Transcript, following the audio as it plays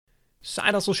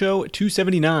Side Hustle Show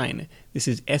 279. This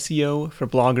is SEO for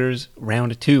Bloggers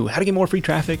Round 2. How to get more free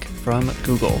traffic from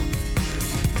Google.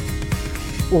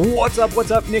 What's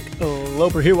up? Nick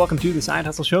Loper here. Welcome to the Side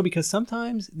Hustle Show, because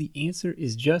sometimes the answer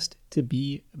is just to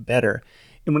be better.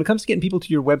 And when it comes to getting people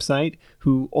to your website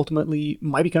who ultimately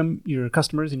might become your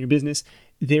customers in your business,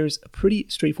 there's a pretty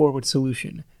straightforward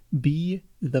solution. Be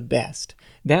the best.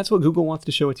 That's what Google wants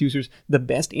to show its users: the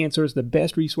best answers, the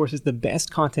best resources, the best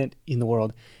content in the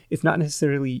world. It's not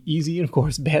necessarily easy, and of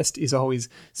course, best is always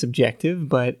subjective,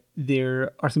 but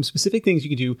there are some specific things you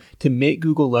can do to make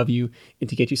Google love you and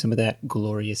to get you some of that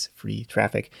glorious free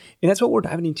traffic. And that's what we're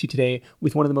diving into today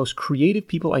with one of the most creative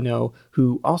people I know,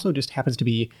 who also just happens to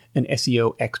be an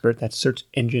SEO expert. That's search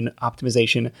engine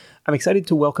optimization. I'm excited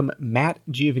to welcome Matt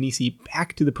Giovanisi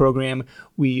back to the program.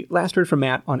 We last heard from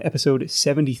Matt on episode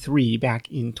 73 back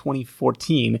in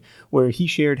 2014, where he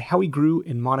shared how he grew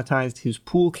and monetized his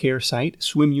pool care site,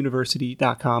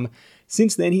 swimuniversity.com.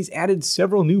 Since then, he's added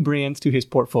several new brands to his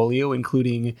portfolio,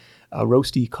 including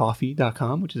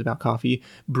roastycoffee.com, which is about coffee,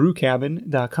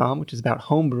 brewcabin.com, which is about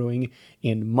home brewing,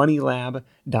 and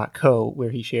moneylab.co, where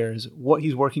he shares what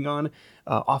he's working on,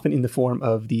 often in the form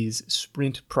of these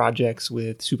sprint projects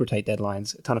with super tight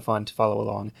deadlines. A ton of fun to follow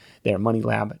along there,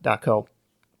 moneylab.co.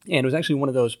 And it was actually one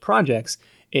of those projects,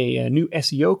 a new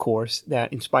SEO course,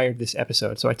 that inspired this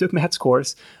episode. So I took Matt's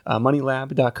course,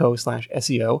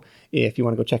 moneylab.co/SEO, if you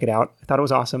want to go check it out. I thought it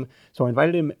was awesome. So I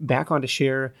invited him back on to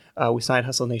share with Side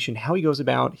Hustle Nation how he goes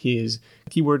about his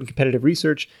keyword and competitive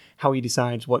research, how he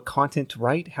decides what content to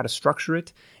write, how to structure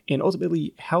it, and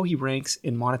ultimately how he ranks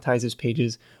and monetizes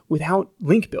pages without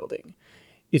link building.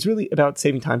 It's really about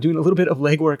saving time, doing a little bit of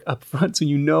legwork up front so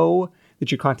you know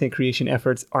that your content creation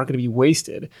efforts aren't going to be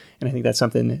wasted. And I think that's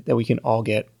something that we can all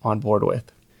get on board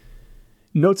with.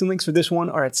 Notes and links for this one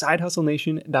are at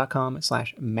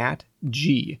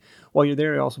sidehustlenation.com/MattG. While you're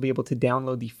there, you'll also be able to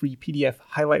download the free PDF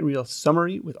highlight reel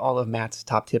summary with all of Matt's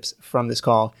top tips from this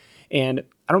call. And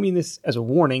I don't mean this as a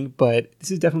warning, but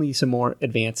this is definitely some more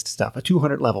advanced stuff. A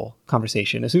 200 level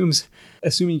conversation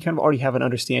assuming you kind of already have an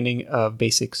understanding of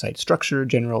basic site structure,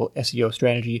 general SEO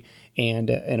strategy, and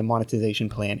a monetization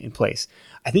plan in place.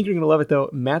 I think you're going to love it, though.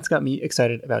 Matt's got me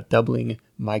excited about doubling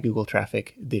my Google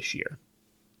traffic this year.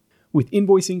 With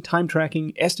invoicing, time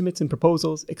tracking, estimates and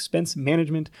proposals, expense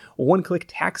management, one-click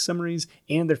tax summaries,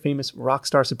 and their famous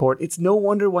rockstar support, it's no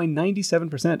wonder why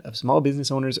 97% of small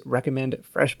business owners recommend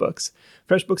FreshBooks.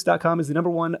 FreshBooks.com is the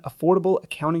 #1 affordable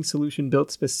accounting solution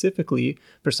built specifically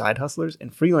for side hustlers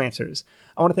and freelancers.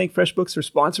 I want to thank FreshBooks for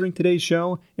sponsoring today's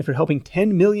show and for helping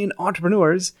 10 million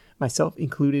entrepreneurs, myself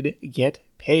included, get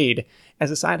paid. As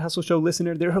a Side Hustle Show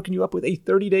listener, they're hooking you up with a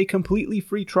 30-day completely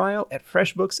free trial at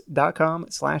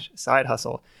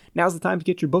freshbooks.com/sidehustle. Now's the time to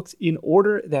get your books in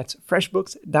order. That's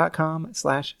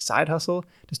freshbooks.com/sidehustle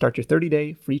to start your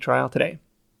 30-day free trial today.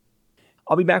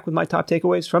 I'll be back with my top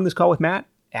takeaways from this call with Matt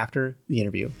after the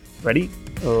interview. Ready?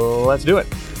 Let's do it.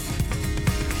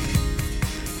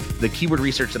 The keyword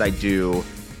research that I do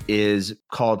is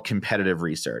called competitive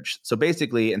research. So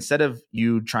basically, instead of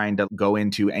you trying to go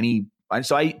into I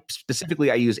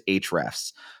use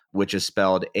Ahrefs, which is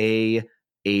spelled ahrefs.com.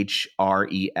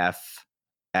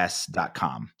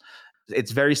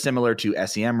 It's very similar to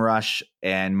SEMrush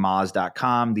and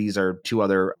Moz.com. These are two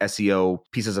other SEO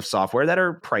pieces of software that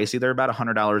are pricey. They're about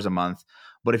 $100 a month.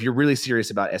 But if you're really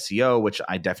serious about SEO, which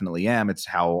I definitely am, it's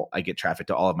how I get traffic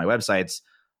to all of my websites.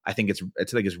 I think it's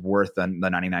worth the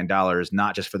 $99,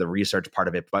 not just for the research part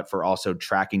of it, but for also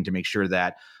tracking to make sure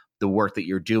that the work that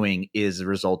you're doing is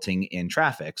resulting in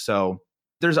traffic. So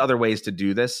there's other ways to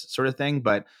do this sort of thing.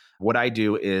 But what I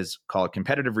do is called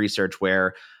competitive research,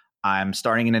 where I'm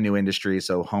starting in a new industry.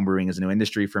 So homebrewing is a new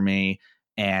industry for me.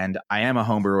 And I am a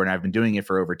homebrewer, and I've been doing it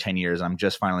for over 10 years. I'm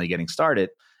just finally getting started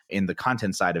in the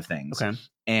content side of things. Okay.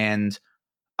 And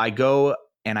I go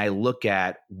and I look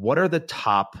at what are the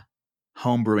top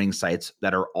homebrewing sites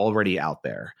that are already out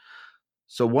there.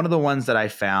 So one of the ones that I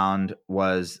found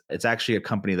it's actually a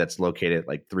company that's located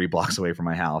like 3 blocks away from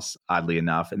my house, oddly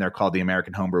enough, and they're called the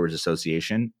American Homebrewers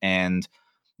Association, and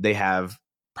they have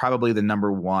probably the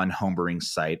 #1 homebrewing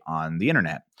site on the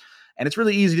internet. And it's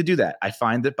really easy to do that. I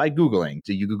find that by Googling,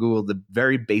 so you Google the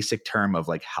very basic term of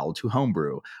like how to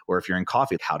homebrew, or if you're in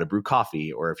coffee, how to brew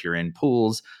coffee, or if you're in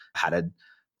pools, how to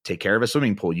take care of a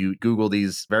swimming pool. You Google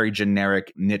these very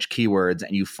generic niche keywords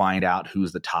and you find out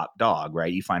who's the top dog,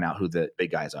 right? You find out who the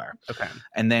big guys are. Okay.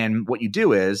 And then what you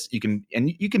do is you can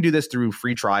do this through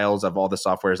free trials of all the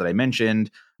softwares that I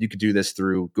mentioned. You could do this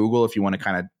through Google if you want to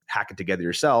kind of hack it together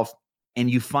yourself.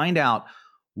 And you find out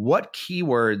what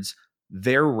keywords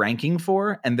they're ranking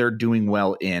for and they're doing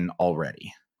well in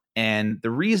already. And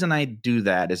the reason I do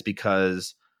that is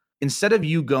because instead of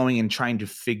you going and trying to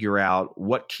figure out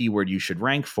what keyword you should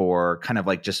rank for, kind of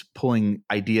like just pulling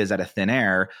ideas out of thin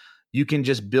air, you can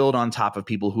just build on top of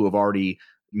people who have already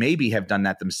maybe have done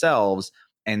that themselves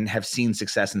and have seen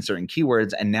success in certain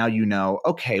keywords. And now you know,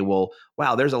 okay, well,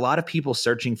 wow, there's a lot of people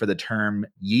searching for the term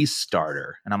yeast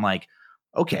starter. And I'm like,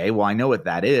 okay, well, I know what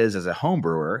that is as a home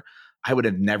brewer. I would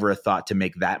have never thought to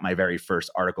make that my very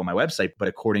first article on my website. But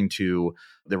according to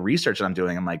the research that I'm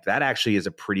doing, I'm like, that actually is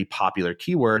a pretty popular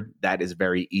keyword that is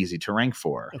very easy to rank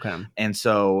for. Okay. And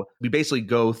so we basically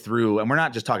go through, and we're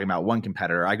not just talking about one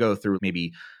competitor. I go through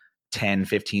maybe 10,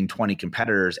 15, 20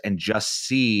 competitors and just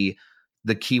see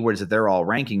the keywords that they're all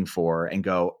ranking for and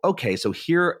go, okay, so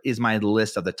here is my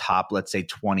list of the top, let's say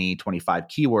 20, 25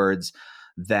 keywords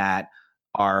that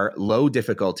are low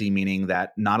difficulty, meaning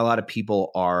that not a lot of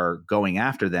people are going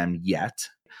after them yet,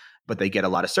 but they get a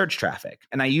lot of search traffic.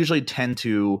 And I usually tend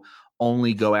to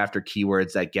only go after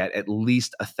keywords that get at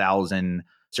least 1,000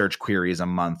 search queries a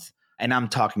month. And I'm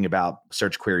talking about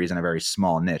search queries in a very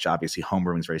small niche. Obviously,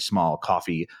 homebrewing is very small,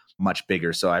 coffee much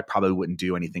bigger. So I probably wouldn't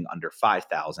do anything under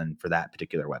 5,000 for that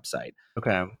particular website.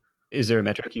 Okay. Is there a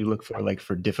metric you look for, like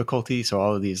for difficulty? So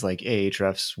all of these like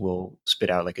Ahrefs will spit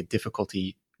out like a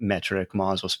difficulty metric.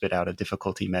 Moz will spit out a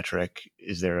difficulty metric.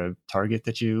 Is there a target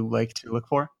that you like to look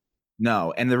for?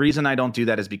 No. And the reason I don't do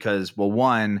that is because, well,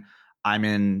 one, I'm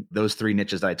in those three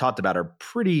niches that I talked about are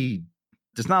pretty,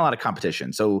 there's not a lot of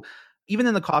competition. So even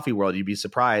in the coffee world, you'd be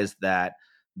surprised that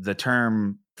the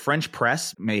term French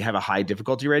press may have a high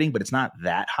difficulty rating, but it's not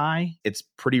that high. It's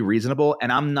pretty reasonable.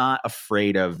 And I'm not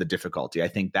afraid of the difficulty. I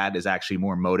think that is actually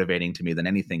more motivating to me than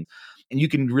anything. And you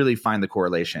can really find the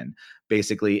correlation.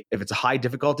 Basically, if it's a high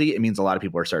difficulty, it means a lot of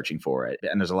people are searching for it.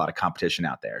 And there's a lot of competition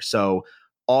out there. So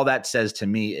all that says to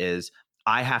me is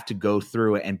I have to go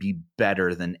through it and be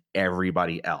better than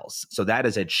everybody else. So that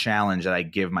is a challenge that I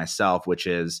give myself, which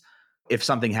is if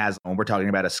something has, when we're talking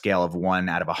about a scale of 1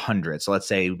 out of 100. So let's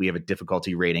say we have a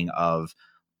difficulty rating of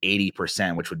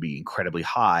 80%, which would be incredibly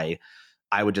high.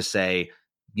 I would just say,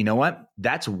 you know what?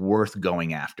 That's worth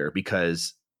going after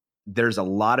because there's a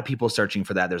lot of people searching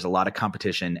for that. There's a lot of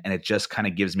competition, and it just kind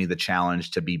of gives me the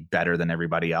challenge to be better than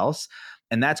everybody else.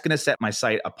 And that's going to set my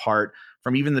site apart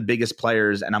from even the biggest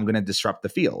players, and I'm going to disrupt the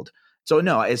field. So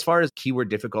no, as far as keyword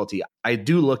difficulty, I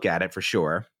do look at it for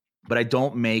sure, but I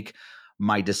don't make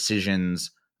my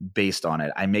decisions based on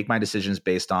it. I make my decisions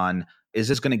based on, is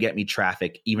this going to get me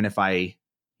traffic? Even if I,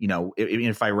 even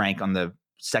if I rank on the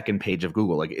second page of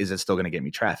Google, like, is it still going to get me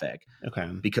traffic? Okay.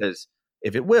 Because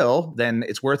if it will, then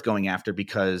it's worth going after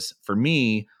because for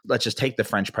me, let's just take the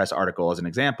French press article as an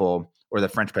example or the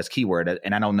French press keyword.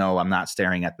 And I don't know, I'm not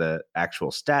staring at the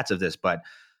actual stats of this, but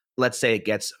let's say it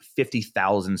gets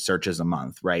 50,000 searches a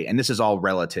month, right? And this is all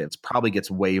relative. It probably gets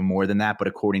way more than that. But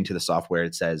according to the software,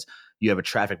 it says you have a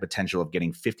traffic potential of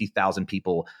getting 50,000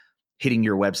 people hitting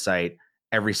your website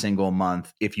every single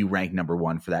month if you rank number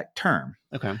one for that term.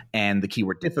 Okay. And the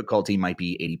keyword difficulty might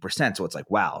be 80%. So it's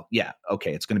like, wow, yeah,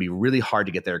 okay, it's going to be really hard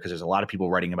to get there because there's a lot of people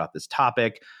writing about this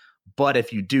topic. But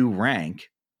if you do rank,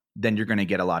 then you're going to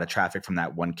get a lot of traffic from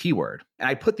that one keyword. And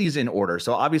I put these in order.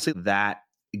 So obviously that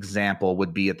example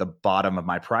would be at the bottom of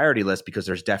my priority list because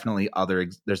there's definitely other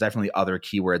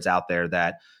keywords out there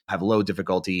that have low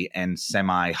difficulty and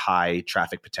semi high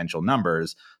traffic potential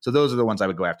numbers. So those are the ones I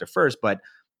would go after first. But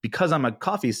because I'm a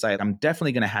coffee site, I'm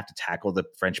definitely going to have to tackle the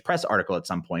French press article at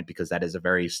some point because that is a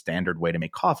very standard way to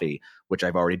make coffee, which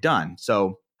I've already done.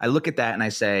 So I look at that and I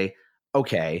say,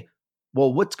 okay,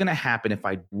 well, what's going to happen if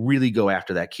I really go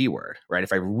after that keyword, right?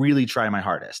 If I really try my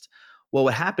hardest? Well,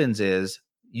 what happens is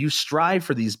you strive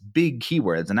for these big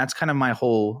keywords. And that's kind of my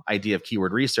whole idea of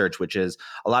keyword research, which is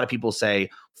a lot of people say,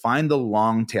 find the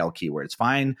long tail keywords,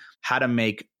 find how to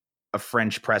make a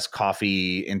French press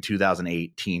coffee in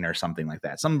 2018 or something like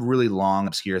that. Some really long,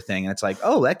 obscure thing. And it's like,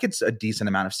 oh, that gets a decent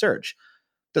amount of search.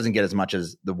 Doesn't get as much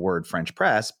as the word French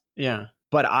press. Yeah.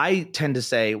 But I tend to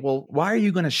say, well, why are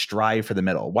you going to strive for the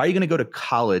middle? Why are you going to go to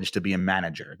college to be a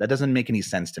manager? That doesn't make any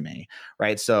sense to me,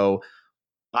 right? So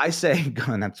I say,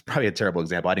 and that's probably a terrible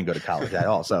example. I didn't go to college at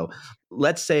all. So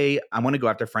let's say I want to go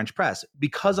after French press.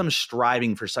 Because I'm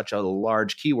striving for such a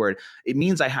large keyword, it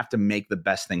means I have to make the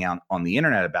best thing out on the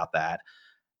internet about that.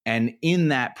 And in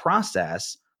that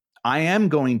process, I am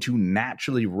going to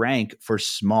naturally rank for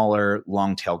smaller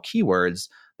long tail keywords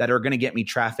that are going to get me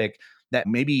traffic that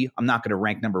maybe I'm not going to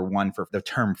rank number one for the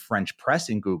term French press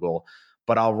in Google,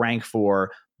 but I'll rank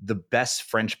for the best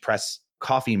French press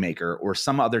coffee maker or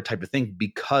some other type of thing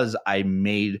because I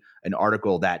made an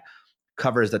article that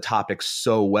covers the topic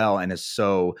so well and is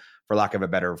so, for lack of a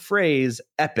better phrase,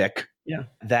 epic Yeah.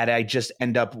 that I just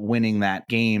end up winning that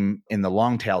game in the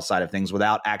long tail side of things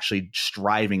without actually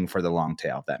striving for the long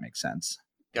tail, if that makes sense.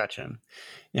 Gotcha.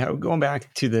 Now, going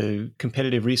back to the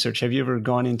competitive research, have you ever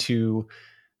gone into,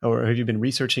 or have you been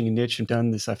researching a niche and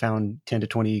done this? I found 10 to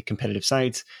 20 competitive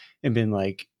sites and been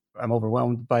like, I'm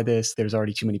overwhelmed by this. There's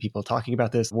already too many people talking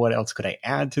about this. What else could I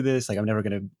add to this? Like, I'm never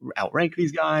going to outrank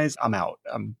these guys. I'm out.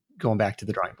 I'm going back to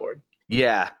the drawing board.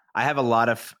 Yeah. I have a lot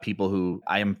of people who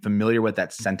I am familiar with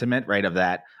that sentiment, right? Of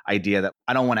that idea that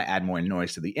I don't want to add more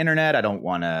noise to the internet. I don't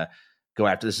want to go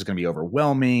after this is going to be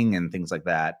overwhelming and things like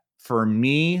that. For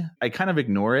me, I kind of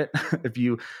ignore it.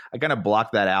 I kind of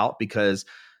block that out because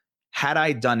had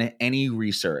I done any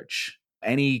research,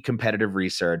 any competitive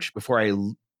research before I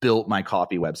built my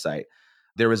coffee website,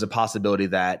 there was a possibility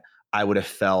that I would have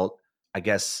felt, I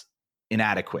guess,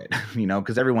 inadequate,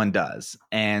 because everyone does.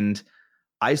 And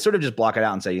I sort of just block it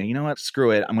out and say, you know what,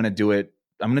 screw it. I'm going to do it.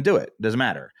 I'm going to do it. Doesn't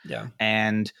matter. Yeah.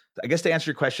 And I guess to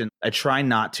answer your question, I try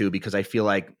not to because I feel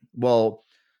like, well,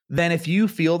 then if you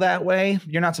feel that way,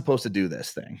 you're not supposed to do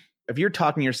this thing. If you're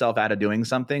talking yourself out of doing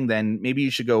something, then maybe you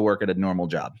should go work at a normal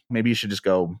job. Maybe you should just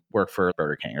go work for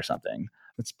Burger King or something.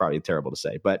 It's probably terrible to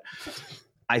say, but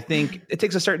I think it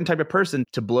takes a certain type of person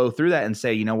to blow through that and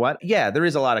say, you know what? Yeah, there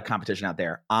is a lot of competition out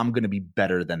there. I'm going to be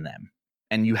better than them.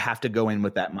 And you have to go in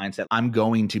with that mindset. I'm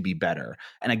going to be better.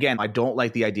 And again, I don't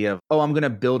like the idea of, I'm going to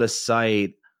build a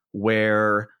site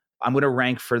where I'm going to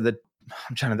rank for the,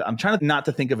 I'm trying to not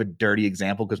to think of a dirty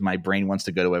example because my brain wants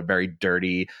to go to a very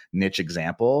dirty niche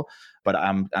example, but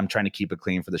I'm trying to keep it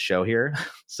clean for the show here.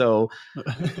 So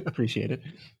appreciate it.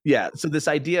 Yeah. So this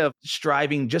idea of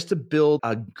striving just to build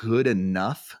a good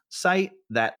enough site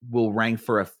that will rank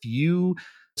for a few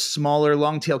smaller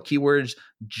long tail keywords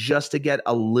just to get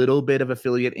a little bit of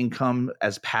affiliate income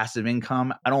as passive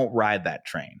income. I don't ride that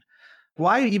train.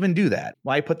 Why even do that?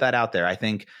 Why put that out there? I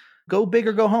think go big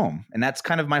or go home. And that's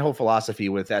kind of my whole philosophy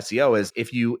with SEO is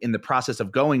if you, in the process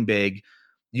of going big,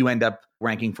 you end up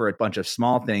ranking for a bunch of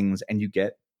small things and you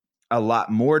get a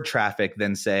lot more traffic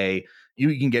than say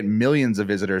you can get millions of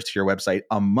visitors to your website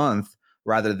a month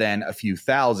rather than a few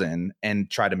thousand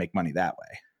and try to make money that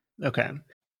way. Okay.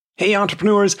 Hey,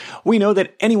 entrepreneurs, we know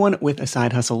that anyone with a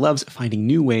side hustle loves finding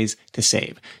new ways to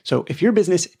save. So if your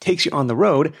business takes you on the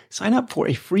road, sign up for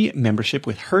a free membership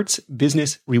with Hertz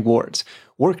Business Rewards.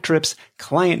 Work trips,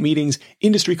 client meetings,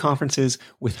 industry conferences.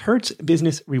 With Hertz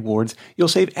Business Rewards, you'll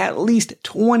save at least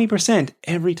 20%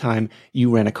 every time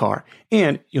you rent a car.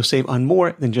 And you'll save on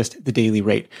more than just the daily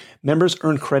rate. Members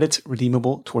earn credits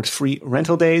redeemable towards free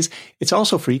rental days. It's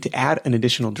also free to add an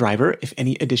additional driver if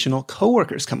any additional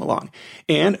coworkers come along.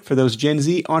 And for those Gen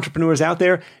Z entrepreneurs out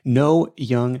there, no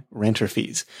young renter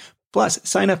fees. Plus,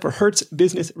 sign up for Hertz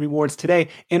Business Rewards today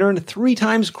and earn 3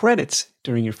 times credits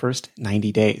during your first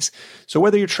 90 days. So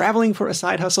whether you're traveling for a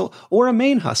side hustle or a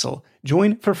main hustle,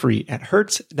 join for free at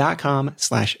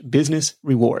hertz.com/business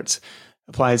rewards.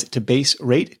 Applies to base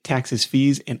rate, taxes,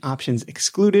 fees, and options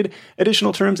excluded.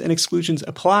 Additional terms and exclusions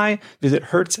apply. Visit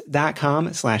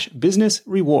hertz.com/business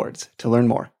rewards to learn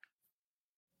more.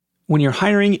 When you're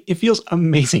hiring, it feels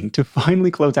amazing to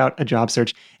finally close out a job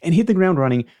search and hit the ground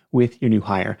running with your new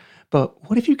hire. But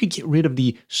what if you could get rid of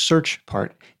the search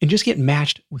part and just get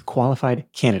matched with qualified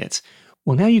candidates?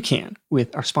 Well, now you can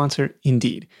with our sponsor,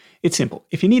 Indeed. It's simple.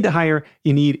 If you need to hire,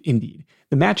 you need Indeed.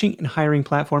 The matching and hiring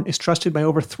platform is trusted by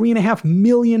over 3.5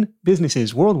 million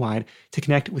businesses worldwide to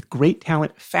connect with great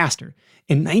talent faster.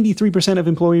 And 93% of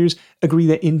employers agree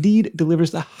that Indeed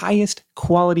delivers the highest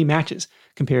quality matches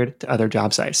compared to other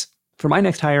job sites. For my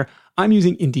next hire, I'm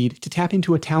using Indeed to tap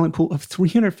into a talent pool of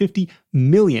 350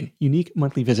 million unique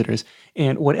monthly visitors.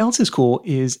 And what else is cool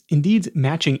is Indeed's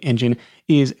matching engine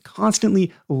is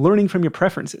constantly learning from your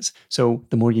preferences. So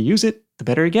the more you use it, the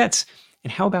better it gets.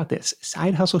 And how about this?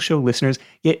 Side Hustle Show listeners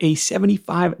get a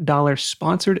 $75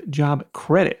 sponsored job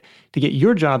credit to get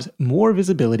your jobs more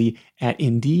visibility at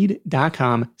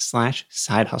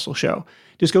Indeed.com/sidehustleshow.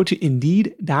 Just go to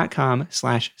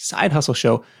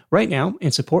Indeed.com/sidehustleshow right now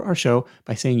and support our show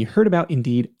by saying you heard about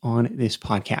Indeed on this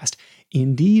podcast.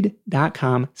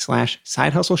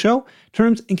 Indeed.com/sidehustleshow.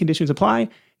 Terms and conditions apply.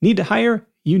 Need to hire?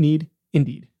 You need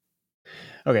Indeed.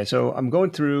 Okay, so I'm going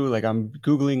through, I'm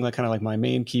Googling kind of my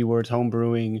main keywords, home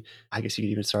brewing. I guess you could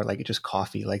even start just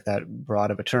coffee, that broad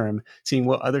of a term, seeing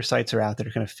what other sites are out there,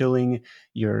 kind of filling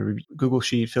your Google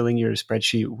Sheet, filling your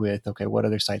spreadsheet with, okay, what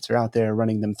other sites are out there,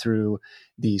 running them through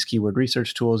these keyword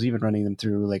research tools, even running them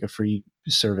through a free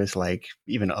service like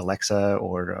even Alexa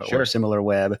or Similar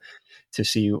Web to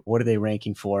see what are they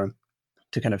ranking for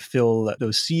to kind of fill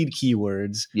those seed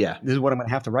keywords. Yeah. This is what I'm going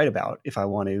to have to write about if I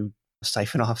want to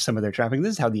siphon off some of their traffic.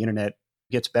 This is how the internet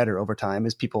gets better over time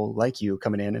is people like you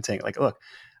coming in and saying like, look,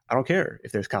 I don't care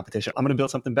if there's competition. I'm going to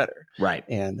build something better. Right.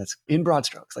 And that's in broad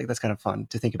strokes. Like that's kind of fun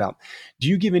to think about. Do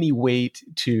you give any weight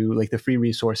to like the free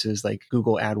resources like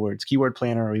Google AdWords Keyword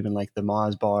Planner, or even like the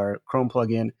Moz Bar Chrome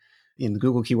plugin? In the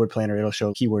Google Keyword Planner, it'll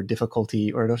show keyword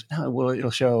difficulty, or it'll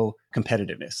show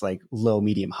competitiveness, like low,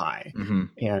 medium, high. Mm-hmm.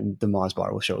 And the Moz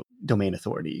Bar will show domain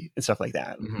authority and stuff like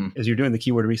that. Mm-hmm. As you're doing the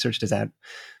keyword research, does that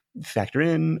factor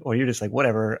in, or you're just like,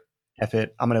 whatever, F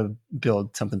it, I'm going to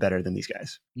build something better than these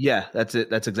guys? Yeah, that's it.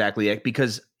 That's exactly it.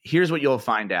 Because here's what you'll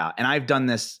find out. And I've done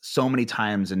this so many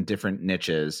times in different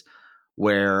niches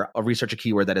where I'll research a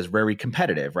keyword that is very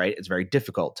competitive, right? It's very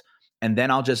difficult. And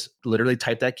then I'll just literally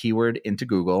type that keyword into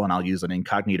Google, and I'll use an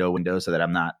incognito window so that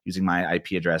I'm not using my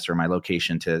IP address or my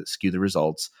location to skew the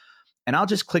results. And I'll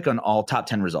just click on all top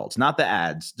 10 results, not the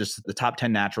ads, just the top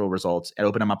 10 natural results, and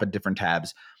open them up in different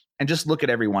tabs and just look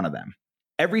at every one of them.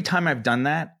 Every time I've done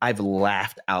that, I've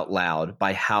laughed out loud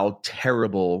by how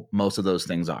terrible most of those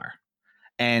things are.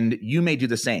 And you may do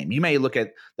the same. You may look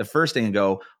at the first thing and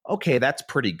go, okay, that's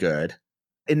pretty good.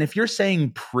 And if you're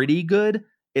saying pretty good,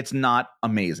 it's not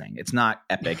amazing. It's not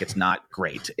epic. It's not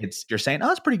great. You're saying,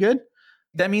 oh, it's pretty good.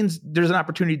 That means there's an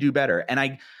opportunity to do better. And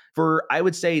I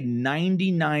would say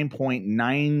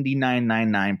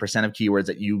 99.9999% of keywords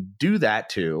that you do that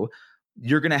to,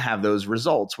 you're going to have those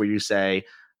results where you say,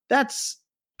 that's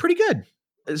pretty good.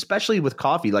 Especially with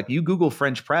coffee. Like you Google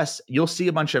French press, you'll see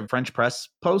a bunch of French press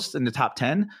posts in the top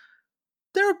 10.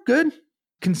 They're good.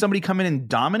 Can somebody come in and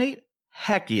dominate?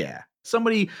 Heck yeah.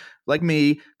 Somebody like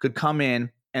me could come in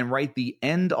and write the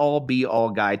end-all be-all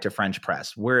guide to French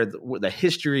press, where the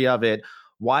history of it,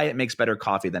 why it makes better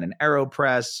coffee than an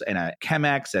AeroPress and a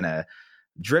Chemex and a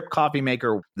drip coffee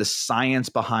maker, the science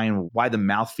behind why the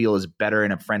mouthfeel is better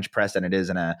in a French press than it is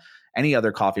in any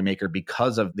other coffee maker,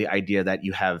 because of the idea that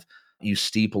you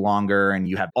steep longer and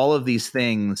you have all of these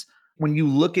things. When you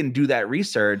look and do that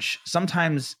research,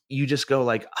 sometimes you just go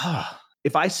like, oh,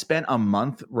 if I spent a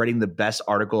month writing the best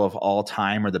article of all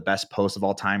time or the best post of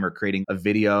all time or creating a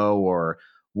video or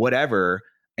whatever,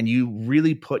 and you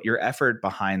really put your effort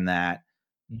behind that,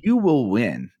 you will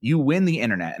win. You win the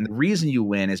internet. And the reason you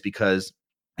win is because,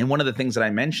 and one of the things that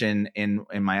I mentioned in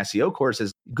my SEO course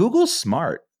is Google's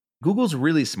smart. Google's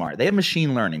really smart. They have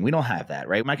machine learning. We don't have that,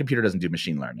 right? My computer doesn't do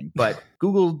machine learning, but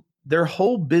Google, their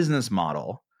whole business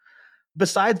model,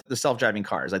 besides the self-driving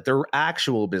cars, like their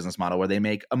actual business model where they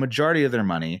make a majority of their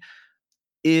money,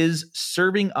 is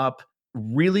serving up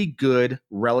really good,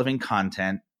 relevant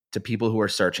content to people who are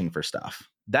searching for stuff.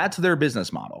 That's their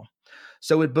business model.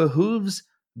 So it behooves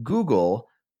Google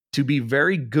to be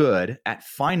very good at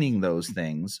finding those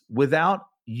things without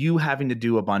you having to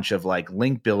do a bunch of like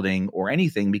link building or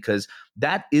anything, because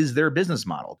that is their business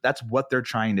model. That's what they're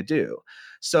trying to do.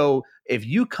 So if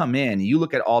you come in, you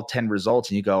look at all 10 results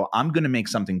and you go, I'm going to make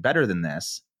something better than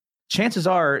this, chances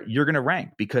are you're going to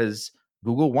rank, because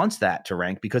Google wants that to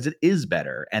rank because it is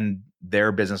better. And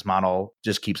their business model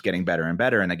just keeps getting better and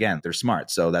better. And again, they're smart.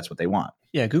 So that's what they want.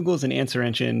 Yeah, Google's an answer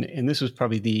engine. And this was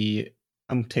probably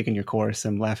I'm taking your course.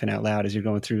 I'm laughing out loud as you're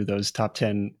going through those top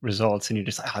 10 results, and you're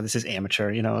just like, oh, this is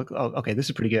amateur. Oh, okay, this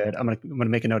is pretty good. I'm gonna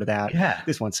make a note of that. Yeah.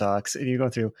 This one sucks. And you're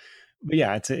going through, but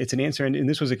yeah, it's an answer. And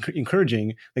this was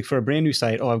encouraging, like for a brand new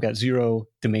site. Oh, I've got zero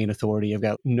domain authority. I've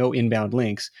got no inbound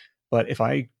links. But if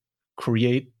I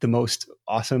create the most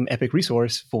awesome, epic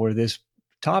resource for this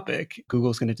topic,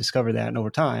 Google's going to discover that. And over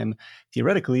time,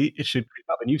 theoretically, it should creep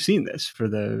up. And you've seen this for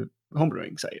the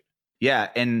homebrewing site. Yeah.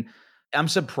 And I'm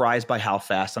surprised by how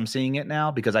fast I'm seeing it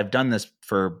now, because I've done this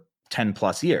for 10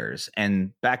 plus years.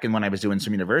 And back in when I was doing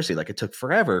some university, like it took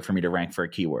forever for me to rank for a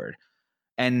keyword.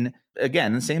 And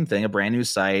again, the same thing, a brand new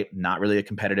site, not really a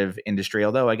competitive industry,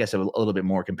 although I guess a little bit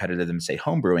more competitive than say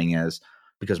homebrewing is,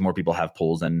 because more people have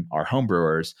pools than are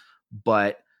homebrewers.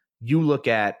 But you look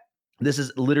at, this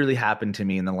has literally happened to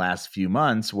me in the last few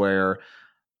months, where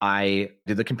I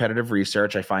did the competitive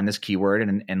research. I find this keyword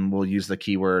and we'll use the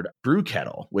keyword brew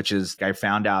kettle, which is, I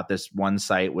found out this one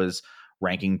site was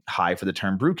ranking high for the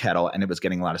term brew kettle and it was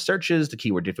getting a lot of searches. The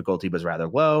keyword difficulty was rather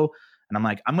low. And I'm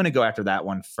like, I'm going to go after that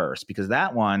one first, because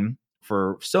that one,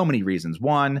 for so many reasons.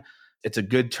 One, it's a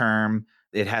good term.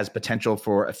 It has potential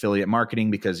for affiliate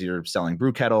marketing because you're selling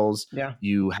brew kettles. Yeah.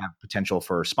 You have potential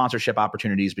for sponsorship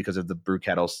opportunities because of the brew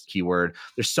kettles keyword.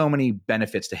 There's so many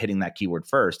benefits to hitting that keyword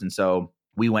first. And so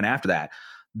we went after that.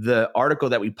 The article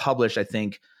that we published, I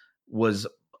think, was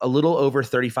a little over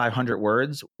 3,500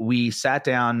 words. We sat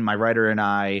down, my writer and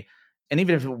I, and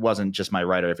even if it wasn't just my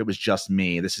writer, if it was just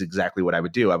me, this is exactly what I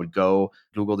would do. I would go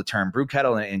Google the term brew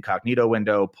kettle in an incognito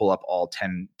window, pull up all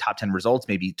top 10 results,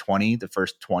 maybe 20, the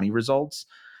first 20 results.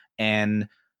 And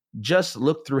just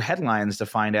look through headlines to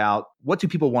find out what do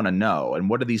people want to know and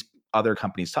what are these other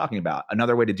companies talking about.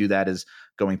 Another way to do that is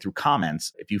going through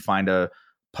comments. If you find a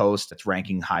post that's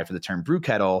ranking high for the term brew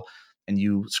kettle and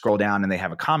you scroll down and they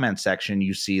have a comment section,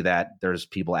 you see that there's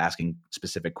people asking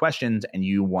specific questions and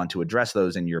you want to address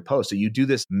those in your post. So you do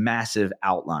this massive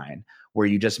outline where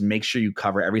you just make sure you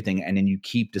cover everything, and then you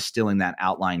keep distilling that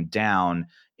outline down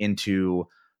into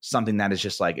something that is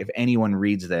just like, if anyone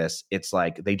reads this, it's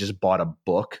like they just bought a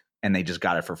book and they just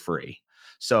got it for free.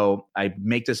 So I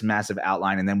make this massive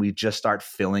outline, and then we just start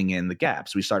filling in the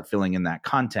gaps. We start filling in that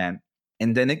content,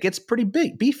 and then it gets pretty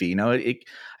big, beefy. You know, I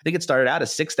think it started out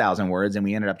as 6,000 words, and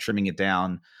we ended up trimming it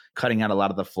down, cutting out a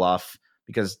lot of the fluff,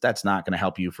 because that's not going to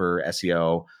help you for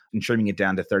SEO, and trimming it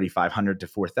down to 3,500 to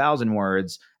 4,000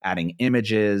 words, adding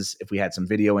images. If we had some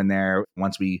video in there,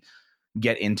 once we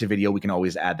get into video, we can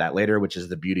always add that later, which is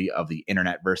the beauty of the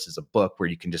internet versus a book, where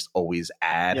you can just always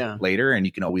add later, and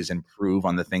you can always improve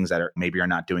on the things that maybe are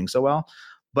not doing so well.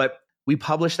 But we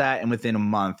published that, and within a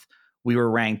month, we were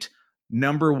ranked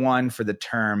number one for the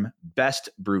term best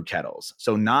brew kettles.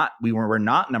 So we were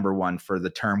not number one for the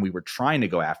term we were trying to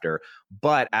go after.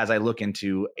 But as I look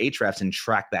into Ahrefs and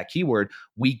track that keyword,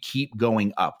 we keep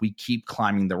going up. We keep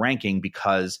climbing the ranking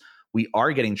because we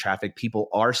are getting traffic. People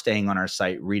are staying on our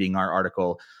site, reading our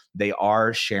article. They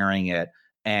are sharing it.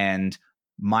 And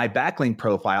my backlink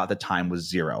profile at the time was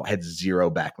 0. I had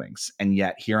 0 backlinks. And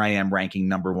yet here I am ranking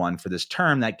number one for this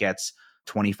term that gets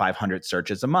 2,500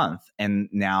 searches a month. And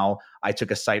now I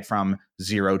took a site from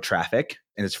 0 traffic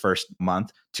in its first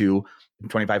month to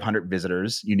 2,500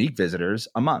 visitors, unique visitors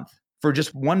a month for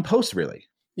just one post, really.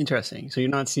 Interesting. So you're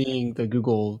not seeing the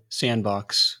Google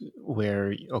sandbox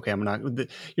where, okay, you're not even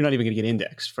going to get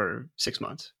indexed for 6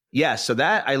 months. Yeah. So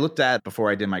that I looked at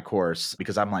before I did my course,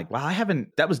 because I'm like, well,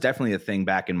 that was definitely a thing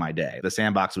back in my day. The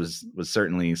sandbox was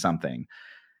certainly something.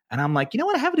 And I'm like, you know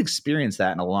what? I haven't experienced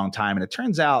that in a long time. And it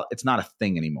turns out it's not a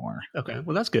thing anymore. Okay.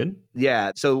 Well, that's good.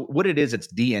 Yeah. So what it is, it's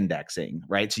de-indexing,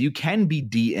 right? So you can be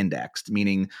de-indexed,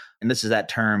 meaning, and this is that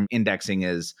term, indexing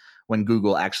is when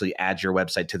Google actually adds your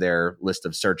website to their list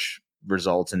of search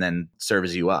results and then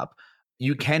serves you up.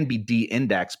 You can be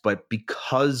de-indexed, but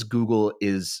because Google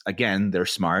is, again, they're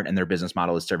smart and their business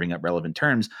model is serving up relevant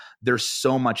terms, they're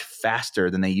so much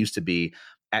faster than they used to be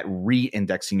at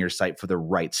re-indexing your site for the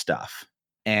right stuff.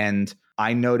 And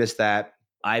I noticed that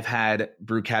I've had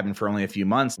Brew Cabin for only a few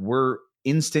months. We're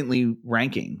instantly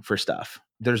ranking for stuff.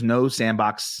 There's no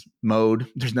sandbox mode.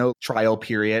 There's no trial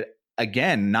period.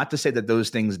 Again, not to say that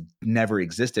those things never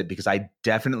existed, because I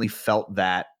definitely felt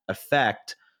that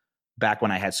effect back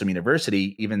when I had Swim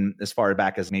University, even as far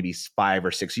back as maybe 5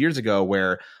 or 6 years ago,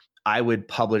 where I would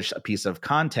publish a piece of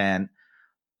content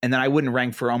and then I wouldn't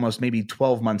rank for almost maybe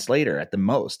 12 months later at the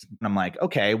most. And I'm like,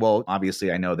 okay, well,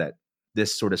 obviously I know that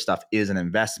this sort of stuff is an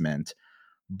investment,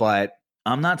 but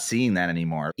I'm not seeing that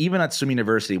anymore. Even at Swim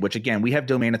University, which again, we have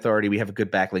domain authority, we have a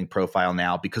good backlink profile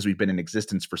now because we've been in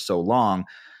existence for so long.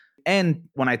 And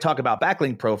when I talk about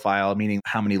backlink profile, meaning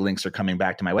how many links are coming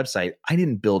back to my website, I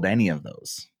didn't build any of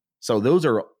those. So those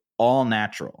are all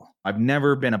natural. I've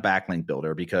never been a backlink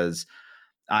builder because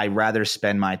I rather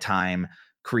spend my time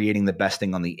creating the best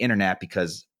thing on the internet,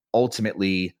 because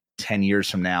ultimately 10 years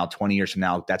from now, 20 years from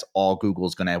now, that's all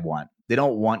Google's going to want. They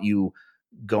don't want you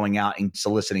going out and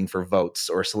soliciting for votes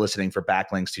or soliciting for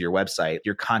backlinks to your website.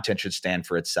 Your content should stand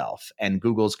for itself. And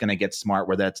Google's going to get smart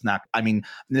where that's not, I mean,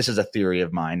 this is a theory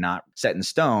of mine, not set in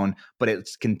stone, but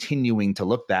it's continuing to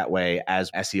look that way as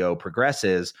SEO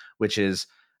progresses, which is,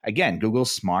 again,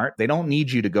 Google's smart. They don't need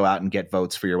you to go out and get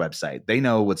votes for your website. They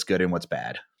know what's good and what's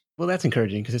bad. Well, that's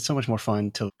encouraging, because it's so much more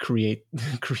fun to create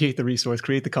the resource,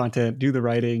 create the content, do the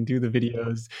writing, do the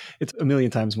videos. It's a million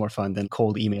times more fun than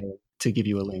cold email to give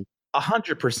you a link.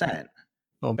 100%.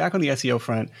 Well, back on the SEO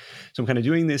front, so I'm kind of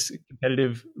doing this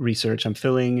competitive research. I'm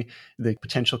filling the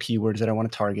potential keywords that I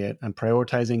want to target. I'm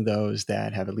prioritizing those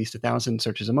that have at least 1,000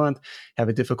 searches a month, have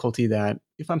a difficulty that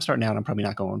if I'm starting out, I'm probably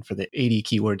not going for the 80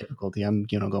 keyword difficulty. I'm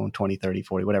going 20, 30,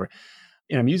 40, whatever.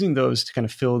 And I'm using those to kind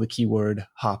of fill the keyword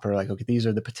hopper. Like, okay, these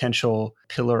are the potential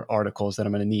pillar articles that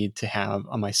I'm going to need to have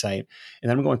on my site. And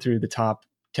then I'm going through the top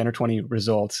 10 or 20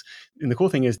 results. And the cool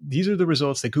thing is, these are the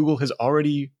results that Google has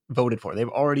already voted for. They've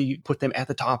already put them at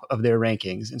the top of their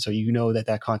rankings. And so you know that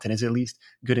that content is at least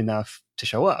good enough to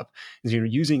show up. And so you're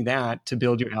using that to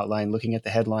build your outline, looking at the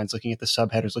headlines, looking at the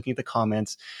subheaders, looking at the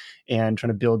comments, and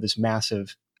trying to build this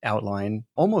massive outline,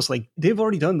 almost like they've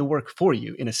already done the work for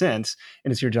you in a sense.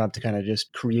 And it's your job to kind of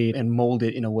just create and mold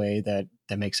it in a way that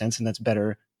makes sense and that's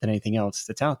better than anything else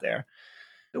that's out there.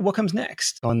 What comes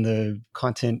next on the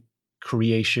content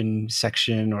creation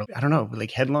section, or I don't know,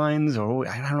 like headlines, or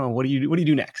I don't know. What do you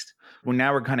do next? Well,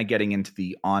 now we're kind of getting into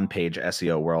the on-page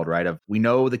SEO world, right? Of we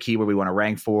know the keyword we want to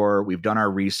rank for. We've done our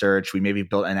research. We maybe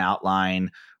built an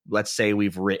outline. Let's say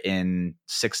we've written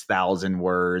 6,000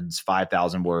 words,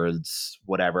 5,000 words,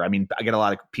 whatever. I mean, I get a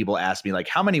lot of people ask me like,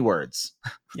 how many words?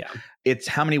 Yeah. It's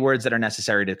how many words that are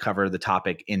necessary to cover the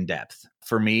topic in depth.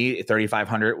 For me,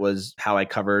 3,500 was how I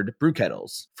covered brew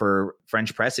kettles. For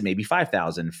French press, it may be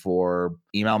 5,000. For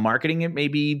email marketing, it may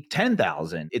be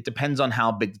 10,000. It depends on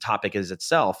how big the topic is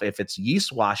itself. If it's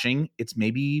yeast washing, it's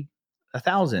maybe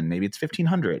 1,000, maybe it's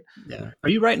 1,500. Yeah. Are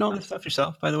you writing all this stuff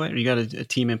yourself, by the way? Or you got a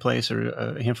team in place or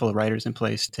a handful of writers in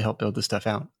place to help build this stuff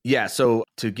out? Yeah. So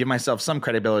to give myself some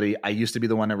credibility, I used to be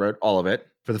the one that wrote all of it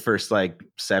for the first like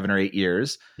 7 or 8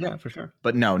 years. Yeah, for sure.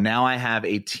 But no, now I have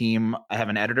a team. I have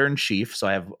an editor in chief. So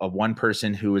I have a one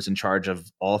person who is in charge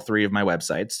of all 3 of my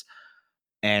websites.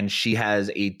 And she has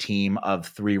a team of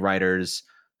 3 writers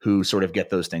who sort of get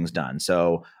those things done.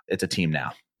 So it's a team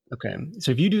now. Okay.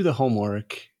 So if you do the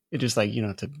homework, it just like,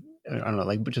 to, I don't know,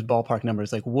 like just ballpark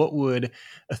numbers, like what would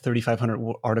a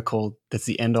 3,500 article that's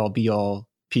the end all be all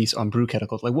piece on brew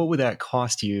kettles, like what would that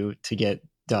cost you to get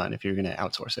done if you're going to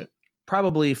outsource it?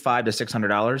 Probably $500 to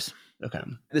 $600. Okay.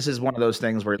 This is one of those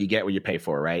things where you get what you pay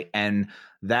for, right? And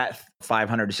that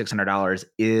 $500 to $600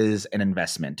 is an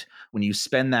investment. When you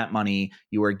spend that money,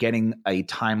 you are getting a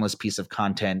timeless piece of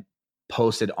content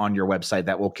posted on your website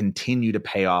that will continue to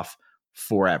pay off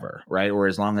forever, right? Or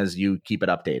as long as you keep it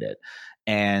updated.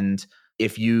 And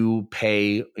if you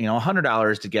pay,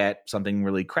 $100 to get something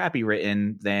really crappy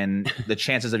written, then the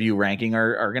chances of you ranking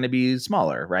are going to be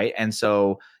smaller, right? And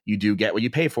so you do get what you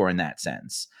pay for in that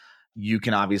sense. You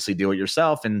can obviously do it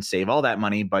yourself and save all that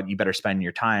money, but you better spend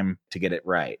your time to get it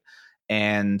right.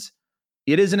 And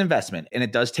it is an investment, and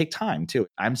it does take time too.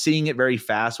 I'm seeing it very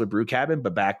fast with Brew Cabin,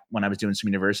 but back when I was doing some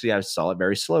university, I saw it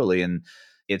very slowly. And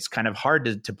it's kind of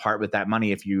hard to part with that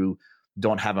money if you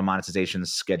don't have a monetization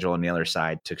schedule on the other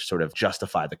side to sort of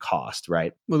justify the cost,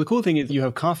 right? Well, the cool thing is you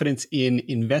have confidence in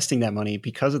investing that money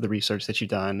because of the research that you've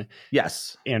done.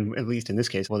 Yes. And at least in this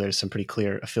case, well, there's some pretty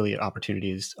clear affiliate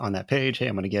opportunities on that page. Hey,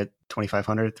 I'm going to get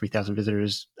 2,500, 3,000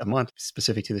 visitors a month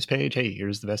specific to this page. Hey,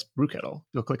 here's the best brew kettle.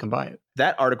 You'll click and buy it.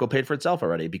 That article paid for itself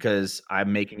already because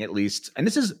I'm making at least, and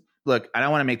this is, look, I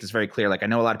don't want to make this very clear. Like I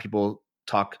know a lot of people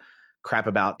talk crap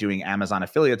about doing Amazon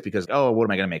affiliates because, oh, what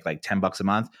am I going to make? Like $10 a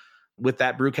month? With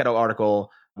that brew kettle article,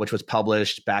 which was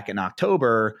published back in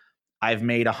October, I've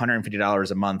made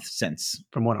 $150 a month since.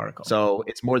 From one article. So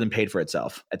it's more than paid for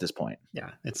itself at this point. Yeah.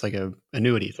 It's like a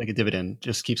annuity. It's like a dividend.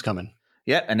 Just keeps coming.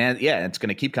 Yeah. And then, it's going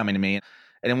to keep coming to me.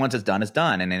 And then once it's done, it's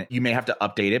done. And then you may have to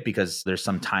update it because there's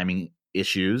some timing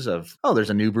issues of, there's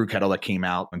a new brew kettle that came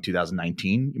out in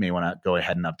 2019. You may want to go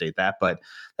ahead and update that, but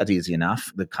that's easy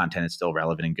enough. The content is still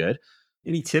relevant and good.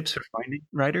 Any tips for finding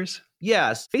writers?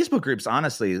 Yes. Facebook groups,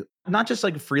 honestly, not just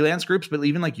like freelance groups, but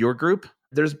even like your group.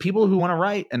 There's people who want to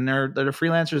write and they're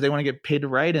freelancers. They want to get paid to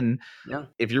write. And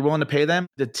if you're willing to pay them,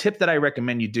 the tip that I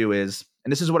recommend you do is,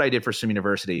 and this is what I did for Swim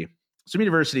University. Swim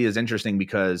University is interesting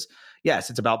because,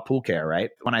 yes, it's about pool care, right?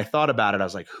 When I thought about it, I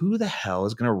was like, who the hell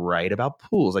is going to write about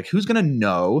pools? Like, who's going to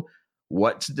know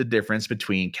what's the difference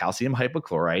between calcium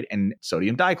hypochlorite and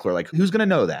sodium dichloride? Like, who's going to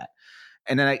know that?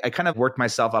 And then I kind of worked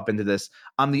myself up into this.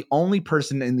 I'm the only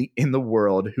person in the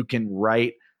world who can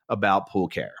write about pool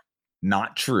care.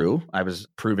 Not true. I was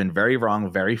proven very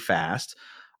wrong very fast.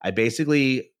 I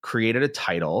basically created a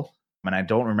title, and I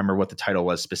don't remember what the title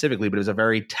was specifically, but it was a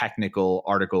very technical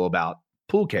article about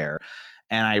pool care.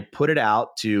 And I put it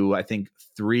out to, I think,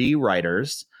 3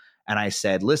 writers. And I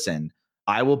said, listen,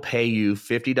 I will pay you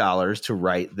 $50 to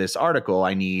write this article.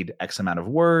 I need X amount of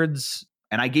words.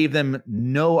 And I gave them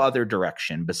no other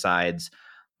direction besides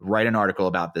write an article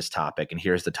about this topic. And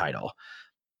here's the title.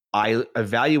 I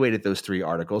evaluated those 3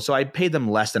 articles. So I paid them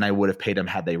less than I would have paid them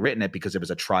had they written it because it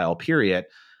was a trial period.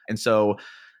 And so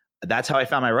that's how I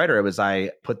found my writer. It was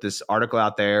I put this article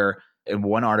out there and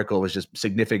one article was just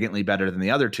significantly better than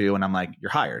the other 2. And I'm like,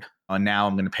 you're hired. And now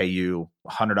I'm going to pay you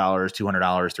 $100, $200,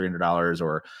 $300,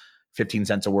 or 15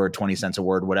 cents a word, 20 cents a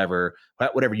word, whatever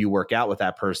you work out with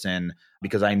that person,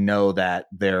 because I know that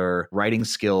their writing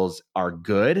skills are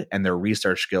good and their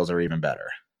research skills are even better.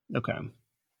 Okay,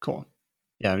 cool.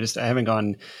 Yeah, I haven't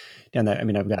gone down that. I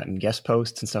mean, I've gotten guest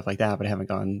posts and stuff like that, but I haven't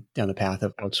gone down the path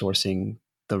of outsourcing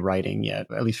the writing yet,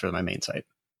 at least for my main site.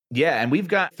 Yeah. And we've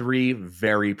got 3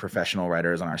 very professional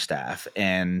writers on our staff.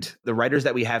 And the writers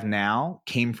that we have now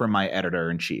came from my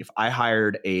editor in chief. I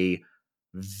hired a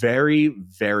very,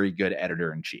 very good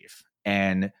editor in chief.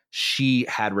 And she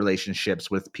had relationships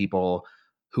with people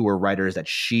who were writers that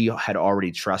she had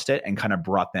already trusted and kind of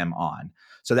brought them on.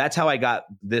 So that's how I got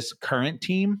this current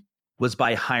team, was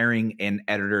by hiring an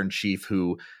editor-in-chief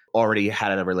who already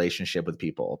had a relationship with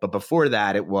people. But before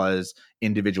that, it was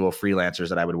individual freelancers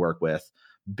that I would work with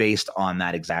based on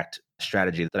that exact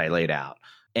strategy that I laid out.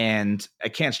 And I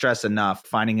can't stress enough,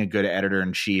 finding a good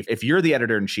editor-in-chief. If you're the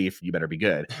editor-in-chief, you better be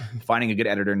good. Finding a good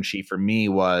editor-in-chief for me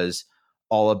was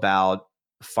all about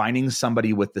finding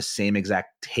somebody with the same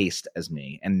exact taste as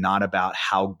me, and not about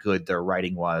how good their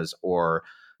writing was or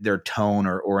their tone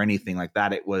or anything like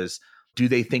that. It was, do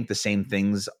they think the same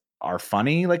things are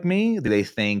funny like me?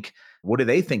 What do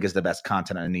they think is the best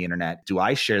content on the internet? Do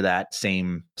I share that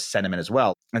same sentiment as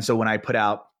well? And so when I put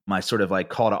out my sort of like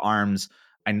call to arms,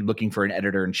 I'm looking for an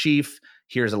editor in chief.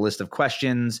 Here's a list of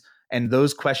questions. And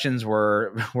those questions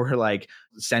were like,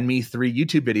 send me 3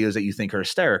 YouTube videos that you think are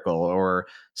hysterical, or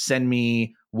send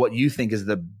me what you think is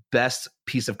the best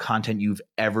piece of content you've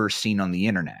ever seen on the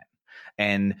internet.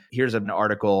 And here's an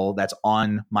article that's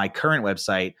on my current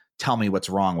website. Tell me what's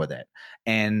wrong with it.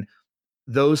 And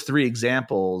those 3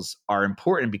 examples are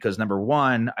important because, number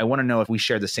one, I want to know if we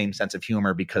share the same sense of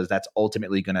humor, because that's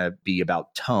ultimately going to be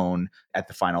about tone at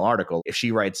the final article. If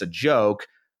she writes a joke,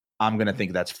 I'm going to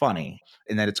think that's funny,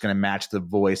 and that it's going to match the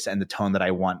voice and the tone that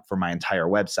I want for my entire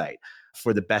website.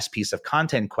 For the best piece of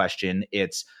content question,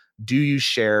 it's, do you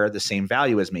share the same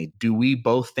value as me? Do we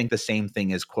both think the same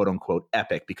thing is quote unquote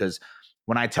epic? Because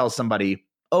when I tell somebody,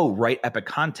 oh, write epic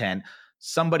content,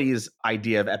 somebody's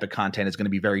idea of epic content is going to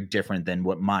be very different than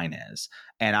what mine is.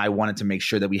 And I wanted to make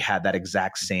sure that we had that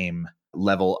exact same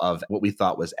level of what we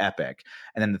thought was epic.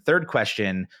 And then the third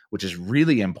question, which is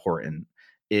really important,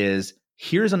 is,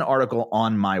 here's an article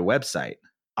on my website.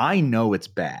 I know it's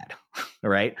bad,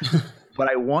 right?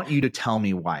 But I want you to tell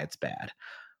me why it's bad.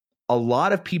 A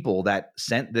lot of people that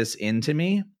sent this in to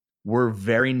me were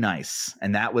very nice,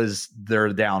 and that was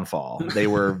their downfall. They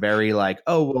were very like,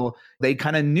 oh, well, they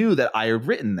kind of knew that I had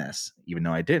written this, even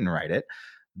though I didn't write it.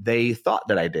 They thought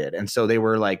that I did. And so they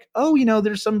were like, oh,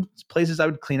 there's some places I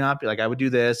would clean up. Like, I would do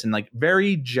this, and like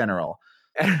very general.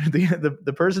 And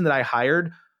the person that I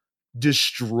hired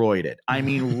destroyed it. I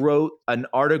mean, wrote an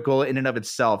article in and of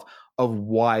itself of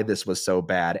why this was so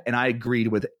bad. And I agreed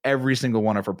with every single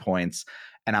one of her points.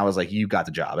 And I was like, you got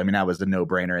the job. I mean, that was the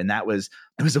no-brainer. And it was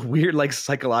a weird, like,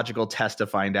 psychological test to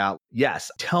find out,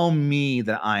 yes, tell me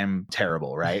that I'm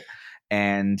terrible, right?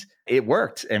 And it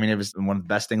worked. I mean, it was one of the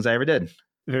best things I ever did.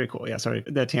 Very cool. Yeah, sorry,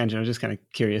 that tangent. I was just kind of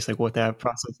curious, like, what that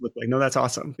process looked like. No, that's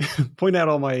awesome. Point out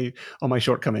all my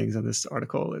shortcomings in this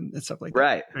article and stuff like that.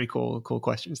 Right. Very cool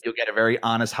questions. You'll get a very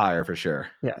honest hire for sure.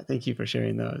 Yeah, thank you for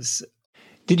sharing those.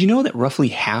 Did you know that roughly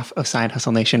half of Side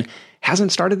Hustle Nation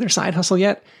hasn't started their side hustle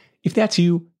yet? If that's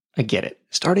you, I get it.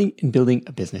 Starting and building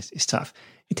a business is tough.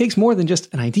 It takes more than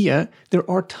just an idea. There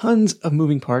are tons of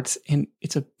moving parts, and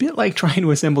it's a bit like trying to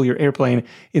assemble your airplane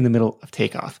in the middle of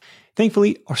takeoff.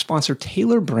 Thankfully, our sponsor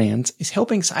Taylor Brands is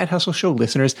helping Side Hustle Show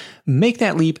listeners make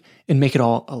that leap and make it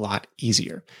all a lot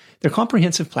easier. Their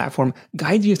comprehensive platform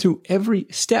guides you through every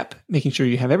step, making sure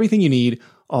you have everything you need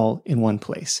all in one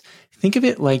place. Think of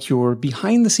it like your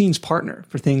behind-the-scenes partner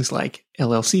for things like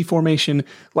LLC formation,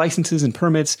 licenses and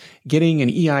permits, getting an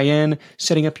EIN,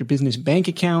 setting up your business bank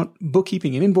account,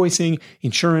 bookkeeping and invoicing,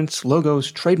 insurance,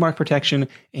 logos, trademark protection,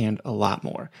 and a lot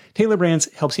more. Taylor Brands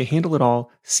helps you handle it all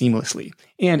seamlessly.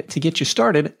 And to get you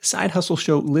started, Side Hustle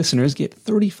Show listeners get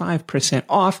 35%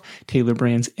 off Taylor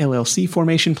Brands LLC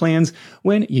formation plans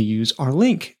when you use our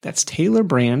link. That's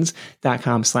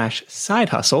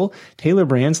taylorbrands.com/sidehustle. Taylor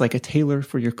Brands, like a tailor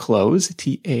for your clothes,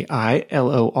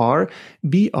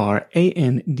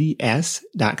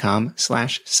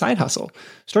 TAILORBRANDS.com/sidehustle.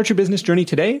 Start your business journey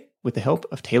today with the help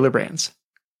of Taylor Brands.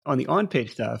 On the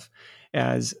on-page stuff,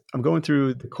 as I'm going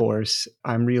through the course,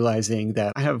 I'm realizing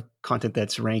that I have content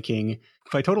that's ranking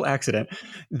by total accident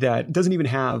that doesn't even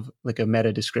have like a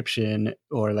meta description,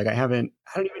 or like I don't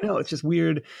even know. It's just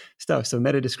weird stuff. So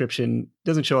meta description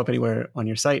doesn't show up anywhere on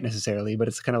your site necessarily, but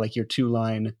it's kind of like your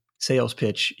 2-line sales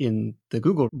pitch in the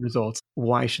Google results.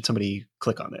 Why should somebody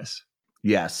click on this?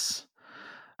 Yes.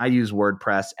 I use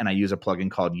WordPress and I use a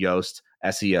plugin called Yoast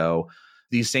SEO.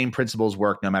 These same principles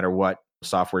work no matter what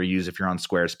software you use, if you're on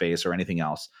Squarespace or anything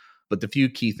else. But the few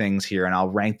key things here, and I'll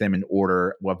rank them in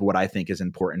order of what I think is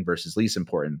important versus least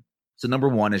important. So number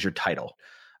one is your title.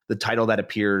 The title that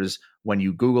appears when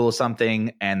you Google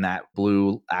something, and that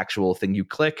blue actual thing you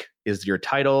click is your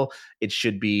title. It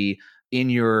should be in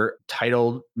your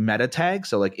title meta tag,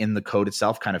 so like in the code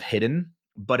itself, kind of hidden,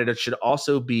 but it should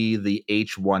also be the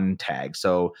H1 tag.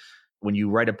 So when you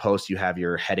write a post, you have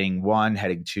your heading 1,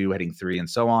 heading 2, heading 3, and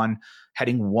so on.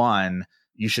 Heading 1,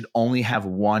 you should only have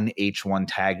one H1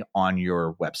 tag on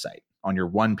your website, on your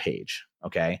one page.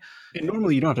 Okay. And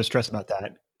normally you don't have to stress about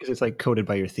that because it's like coded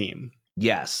by your theme.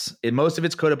 Yes. Most of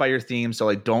it's coded by your theme. So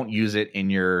like don't use it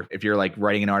in your, if you're like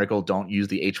writing an article, don't use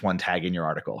the H1 tag in your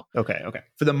article. Okay.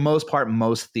 For the most part,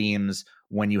 most themes,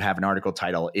 when you have an article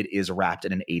title, it is wrapped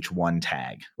in an H1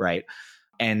 tag, right?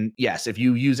 And yes, if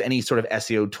you use any sort of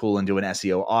SEO tool and do an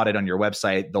SEO audit on your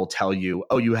website, they'll tell you,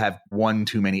 oh, you have one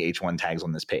too many H1 tags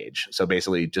on this page. So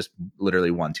basically just literally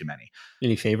one too many.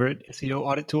 Any favorite SEO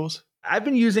audit tools? I've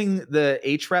been using the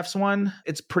Ahrefs one.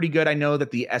 It's pretty good. I know that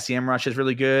the SEMrush is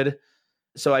really good.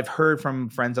 So I've heard from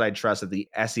friends that I trust that the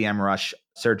SEMrush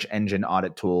search engine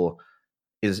audit tool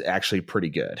is actually pretty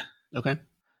good. Okay.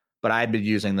 But I've been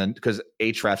using them because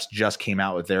Ahrefs just came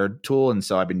out with their tool. And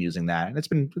so I've been using that and it's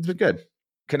been good.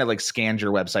 Kind of like scans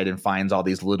your website and finds all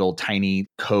these little tiny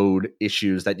code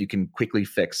issues that you can quickly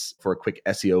fix for a quick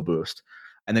SEO boost.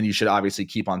 And then you should obviously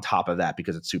keep on top of that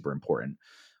because it's super important.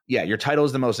 Yeah, your title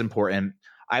is the most important.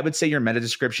 I would say your meta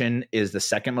description is the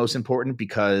second most important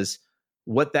because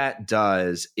what that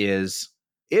does is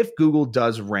if Google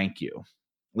does rank you,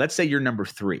 let's say you're number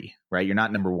 3, right? You're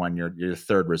not number 1, you're the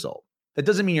third result. That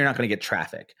doesn't mean you're not going to get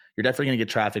traffic. You're definitely going to get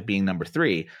traffic being number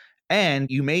 3. And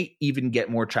you may even get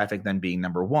more traffic than being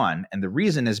number 1. And the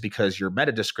reason is because your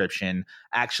meta description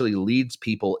actually leads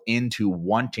people into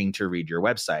wanting to read your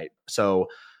website. So,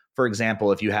 for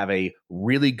example, if you have a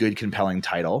really good, compelling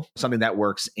title, something that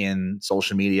works in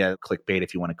social media, clickbait,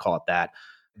 if you want to call it that,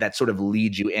 that sort of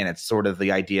leads you in. It's sort of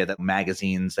the idea that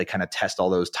magazines, they kind of test all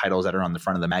those titles that are on the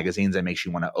front of the magazines that makes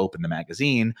you want to open the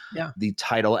magazine. Yeah. The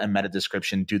title and meta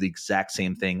description do the exact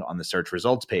same thing on the search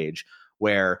results page,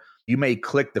 where you may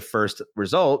click the first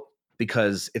result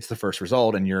because it's the first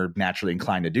result and you're naturally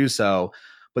inclined to do so.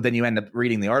 But then you end up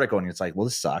reading the article and it's like, well,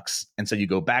 this sucks. And so you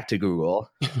go back to Google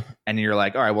and you're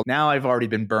like, all right, well, now I've already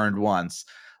been burned once.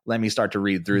 Let me start to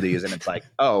read through these. And it's like,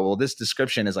 oh, well, this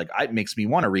description is like, it makes me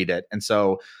want to read it. And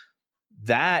so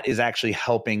that is actually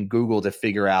helping Google to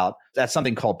figure out, that's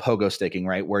something called pogo sticking,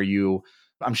 right? Where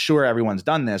I'm sure everyone's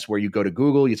done this, where you go to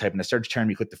Google, you type in a search term,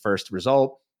 you click the first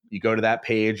result, you go to that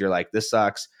page, you're like, this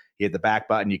sucks. You hit the back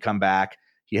button, you come back,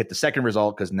 you hit the second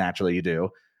result because naturally you do.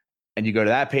 And you go to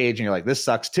that page and you're like, this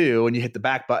sucks too. And you hit the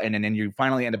back button and then you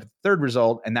finally end up at the third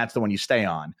result. And that's the one you stay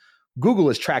on. Google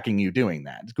is tracking you doing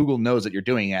that. Google knows that you're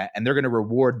doing it and they're going to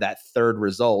reward that third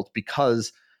result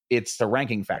because it's the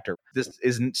ranking factor. This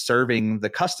isn't serving the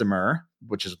customer,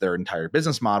 which is their entire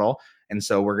business model. And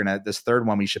so this third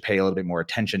one, we should pay a little bit more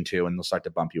attention to and they'll start to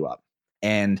bump you up.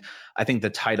 And I think the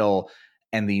title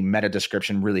and the meta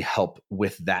description really help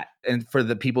with that. And for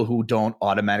the people who don't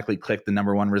automatically click the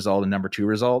number 1 result and number 2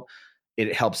 result,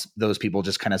 it helps those people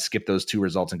just kind of skip those 2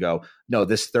 results and go, no,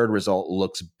 this third result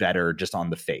looks better just on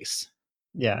the face.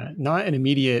 Yeah, not an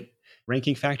immediate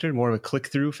ranking factor, more of a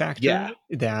click-through factor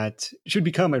that should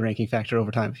become a ranking factor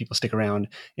over time if people stick around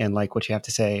and like what you have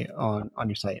to say on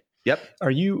your site. Yep. Are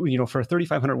you, for a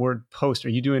 3,500 word post, are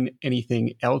you doing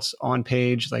anything else on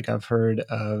page? Like I've heard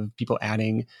of people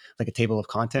adding like a table of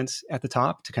contents at the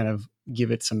top to kind of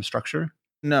give it some structure.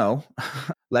 No,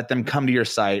 let them come to your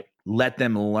site, let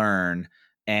them learn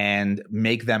and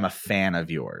make them a fan of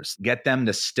yours. Get them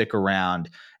to stick around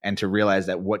and to realize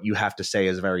that what you have to say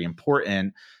is very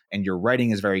important and your writing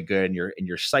is very good and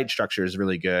your site structure is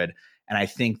really good. And I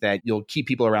think that you'll keep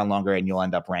people around longer and you'll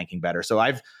end up ranking better. So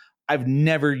I've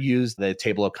never used the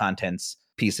table of contents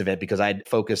piece of it because I'd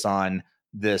focus on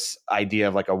this idea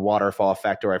of like a waterfall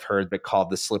effect, or I've heard it called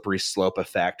the slippery slope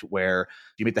effect, where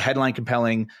you make the headline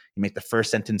compelling, you make the first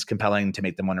sentence compelling to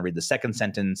make them want to read the second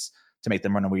sentence, to make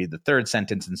them want to read the third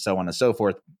sentence, and so on and so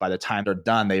forth. By the time they're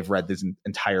done, they've read this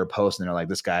entire post and they're like,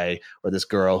 this guy or this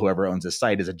girl, whoever owns this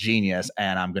site is a genius,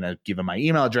 and I'm going to give them my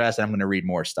email address and I'm going to read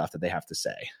more stuff that they have to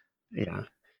say. Yeah.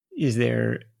 Is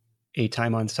there a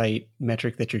time on site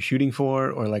metric that you're shooting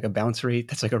for, or like a bounce rate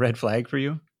that's like a red flag for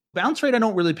you? Bounce rate, I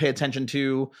don't really pay attention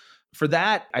to. For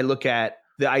that, I look at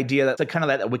the idea that's like kind of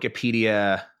that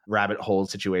Wikipedia rabbit hole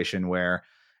situation where,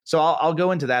 so I'll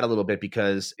go into that a little bit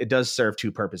because it does serve 2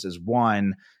 purposes.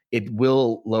 One, it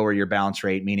will lower your bounce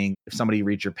rate, meaning if somebody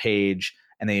reads your page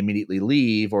and they immediately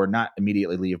leave, or not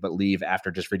immediately leave, but leave after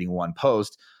just reading one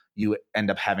post, you end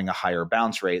up having a higher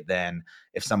bounce rate than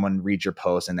if someone reads your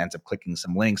post and ends up clicking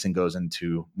some links and goes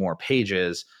into more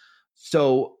pages.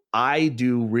 So I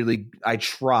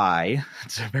try,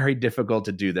 it's very difficult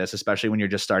to do this, especially when you're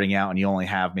just starting out and you only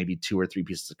have maybe 2 or 3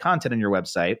 pieces of content on your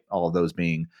website, all of those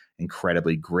being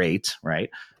incredibly great, right?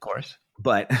 Of course.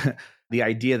 But the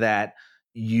idea that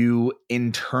you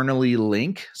internally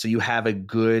link, so you have a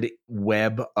good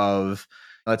web of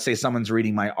Let's say someone's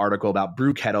reading my article about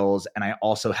brew kettles, and I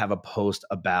also have a post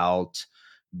about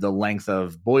the length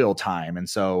of boil time. And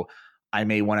so I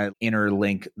may want to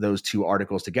interlink those two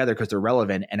articles together because they're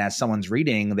relevant. And as someone's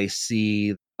reading, they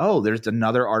see, oh, there's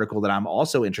another article that I'm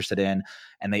also interested in.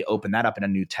 And they open that up in a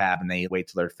new tab and they wait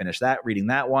till they're finished reading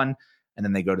that one. And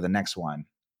then they go to the next one.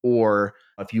 Or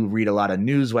if you read a lot of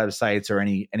news websites or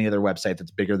any other website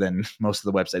that's bigger than most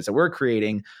of the websites that we're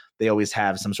creating, they always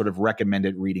have some sort of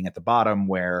recommended reading at the bottom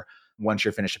where once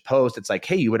you're finished a post, it's like,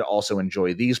 hey, you would also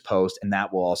enjoy these posts, and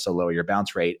that will also lower your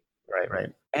bounce rate. Right.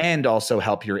 And also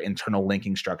help your internal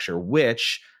linking structure,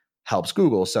 which helps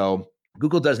Google. So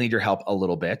Google does need your help a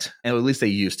little bit, and at least they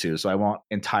used to. So I won't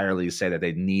entirely say that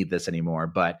they need this anymore.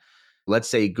 But let's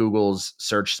say Google's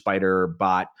search spider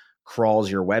bot crawls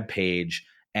your web page,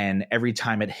 and every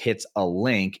time it hits a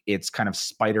link, it's kind of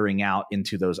spidering out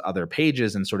into those other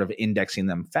pages and sort of indexing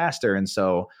them faster. And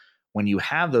so when you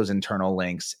have those internal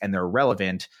links and they're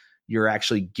relevant, you're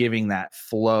actually giving that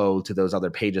flow to those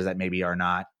other pages that maybe are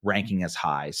not ranking as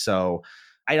high. So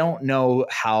I don't know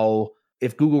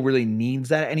if Google really needs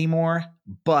that anymore,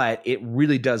 but it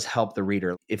really does help the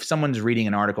reader. If someone's reading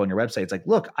an article on your website, it's like,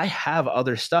 look, I have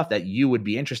other stuff that you would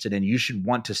be interested in. You should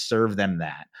want to serve them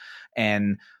that.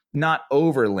 And not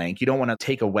overlink. You don't want to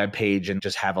take a web page and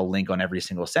just have a link on every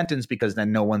single sentence because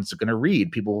then no one's going to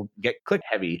read. People get click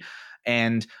heavy.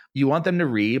 And you want them to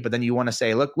read, but then you want to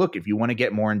say, look, if you want to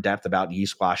get more in depth about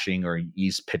yeast washing or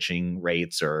yeast pitching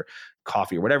rates or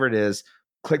coffee or whatever it is,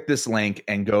 click this link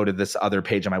and go to this other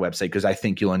page on my website because I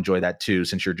think you'll enjoy that too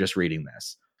since you're just reading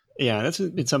this. Yeah,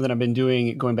 it's something I've been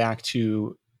doing going back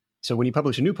to. So when you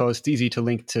publish a new post, it's easy to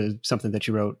link to something that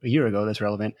you wrote a year ago that's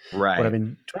relevant. Right. What I've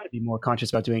been trying to be more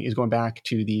conscious about doing is going back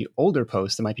to the older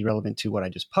posts that might be relevant to what I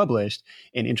just published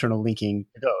and internal linking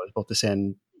those, both to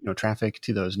send traffic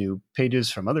to those new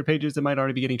pages from other pages that might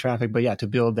already be getting traffic. But yeah, to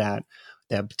build that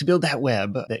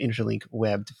web, that interlink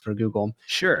web for Google.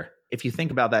 Sure. If you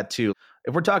think about that too,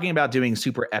 if we're talking about doing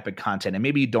super epic content and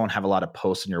maybe you don't have a lot of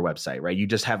posts on your website, right? You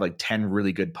just have like 10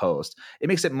 really good posts. It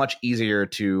makes it much easier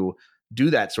to do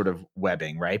that sort of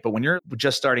webbing, right? But when you're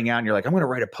just starting out and you're like, I'm going to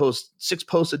write a post, 6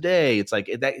 posts a day, it's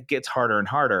like that gets harder and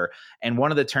harder. And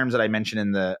one of the terms that I mentioned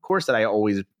in the course that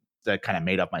kind of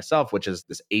made up myself, which is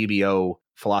this ABO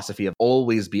philosophy of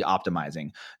always be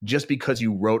optimizing. Just because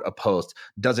you wrote a post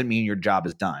doesn't mean your job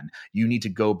is done. You need to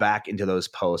go back into those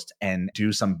posts and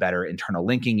do some better internal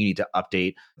linking. You need to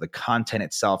update the content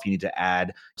itself. You need to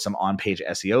add some on-page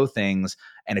SEO things.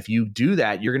 And if you do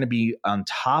that, you're going to be on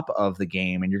top of the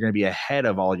game and you're going to be ahead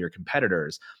of all your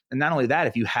competitors. And not only that,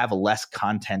 if you have less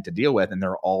content to deal with and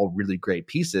they're all really great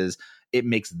pieces, it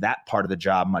makes that part of the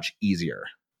job much easier.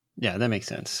 Yeah, that makes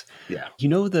sense. Yeah.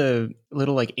 The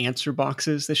little like answer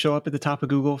boxes that show up at the top of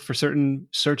Google for certain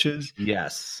searches?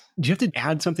 Yes. Do you have to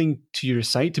add something to your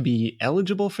site to be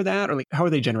eligible for that? Or like, how are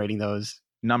they generating those?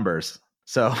 Numbers.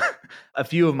 So a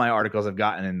few of my articles have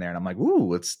gotten in there and I'm like,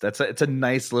 ooh, it's a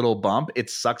nice little bump. It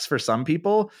sucks for some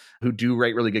people who do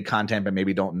write really good content, but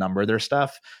maybe don't number their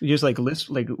stuff. You just like list,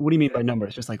 like, what do you mean by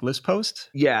numbers? Just like list posts?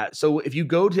 Yeah. So if you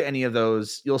go to any of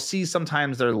those, you'll see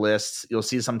sometimes they're lists. You'll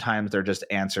see sometimes they're just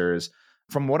answers.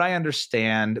 From what I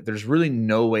understand, there's really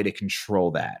no way to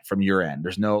control that from your end.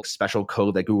 There's no special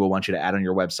code that Google wants you to add on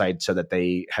your website so that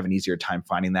they have an easier time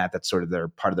finding that. That's sort of their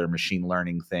part of their machine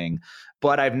learning thing.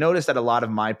 But I've noticed that a lot of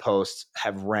my posts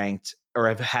have ranked or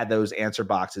have had those answer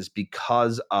boxes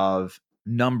because of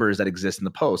numbers that exist in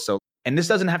the post. So, and this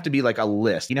doesn't have to be like a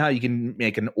list. You know how you can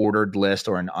make an ordered list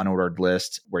or an unordered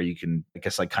list where you can, I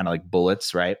guess, like kind of like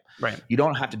bullets, right? Right. You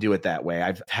don't have to do it that way.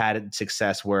 I've had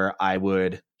success where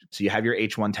so you have your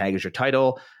H1 tag as your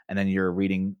title, and then you're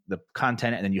reading the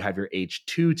content, and then you have your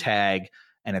H2 tag,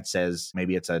 and it says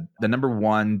maybe it's the number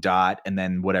 1 dot, and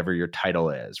then whatever your title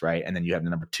is, right? And then you have the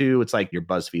number 2. It's like your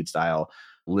BuzzFeed style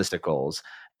listicles.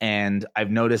 And I've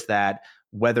noticed that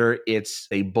whether it's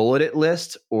a bulleted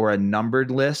list or a numbered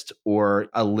list or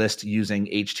a list using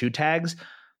H2 tags,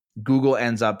 Google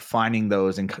ends up finding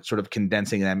those and sort of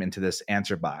condensing them into this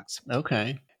answer box.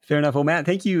 Okay. Fair enough. Well, Matt,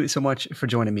 thank you so much for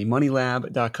joining me.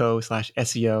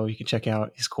 Moneylab.co/SEO. You can check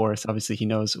out his course. Obviously, he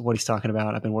knows what he's talking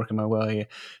about. I've been working my way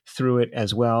through it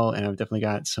as well, and I've definitely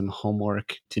got some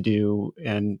homework to do.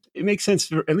 And it makes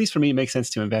sense, at least for me, it makes sense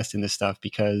to invest in this stuff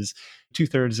because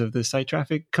 2/3 of the site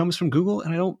traffic comes from Google,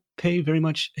 and I don't pay very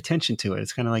much attention to it.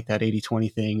 It's kind of like that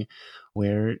 80-20 thing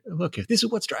where, look, if this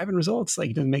is what's driving results,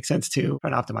 like it doesn't make sense to try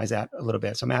to optimize that a little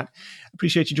bit. So Matt,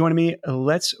 appreciate you joining me.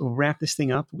 Let's wrap this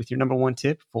thing up with your number 1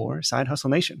 tip for Side Hustle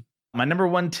Nation. My number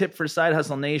 1 tip for Side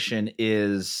Hustle Nation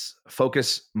is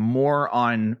focus more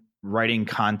on writing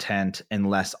content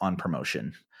and less on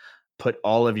promotion. put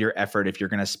all of your effort. If you're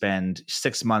going to spend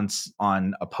 6 months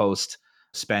on a post,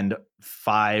 spend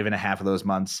 5.5 of those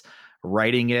months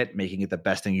writing it, making it the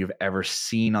best thing you've ever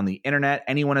seen on the internet,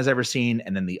 anyone has ever seen.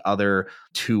 And then the other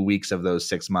 2 weeks of those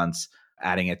 6 months,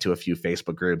 adding it to a few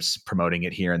Facebook groups, promoting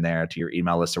it here and there to your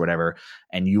email list or whatever.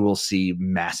 And you will see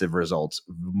massive results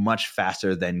much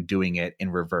faster than doing it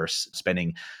in reverse,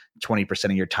 spending 20%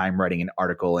 of your time writing an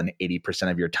article and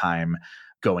 80% of your time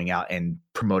going out and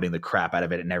promoting the crap out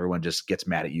of it, and everyone just gets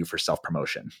mad at you for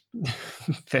self-promotion.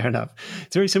 Fair enough.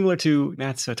 It's very similar to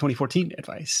Matt's 2014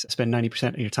 advice. Spend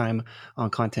 90% of your time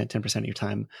on content, 10% of your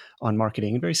time on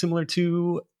marketing. And very similar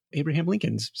to Abraham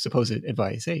Lincoln's supposed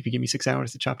advice. Hey, if you give me 6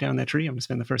 hours to chop down that tree, I'm going to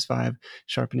spend the first 5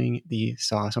 sharpening the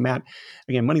saw. So Matt,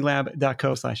 again,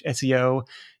 moneylab.co/SEO.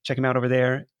 Check him out over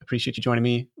there. Appreciate you joining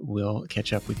me. We'll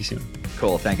catch up with you soon.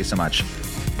 Cool. Thank you so much.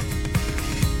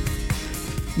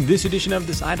 This edition of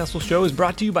The Side Hustle Show is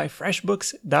brought to you by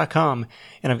FreshBooks.com.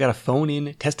 And I've got a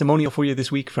phone-in testimonial for you this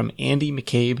week from Andy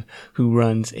McCabe, who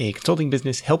runs a consulting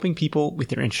business helping people with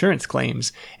their insurance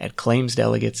claims at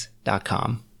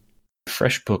ClaimsDelegates.com.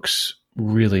 FreshBooks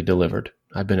really delivered.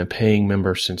 I've been a paying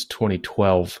member since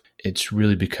 2012. It's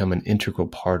really become an integral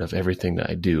part of everything that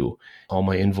I do. All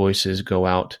my invoices go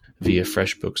out via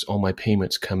FreshBooks. All my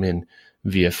payments come in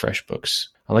via FreshBooks.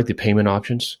 I like the payment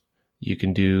options. You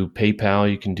can do PayPal,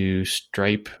 you can do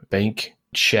Stripe, bank,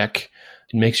 check.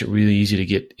 It makes it really easy to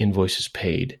get invoices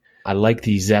paid. I like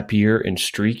the Zapier and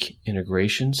Streak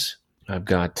integrations. I've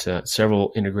got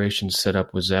several integrations set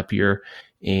up with Zapier,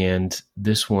 and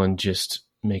this one just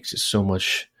makes it so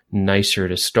much nicer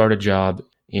to start a job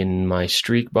in my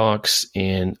Streak box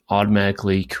and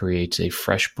automatically creates a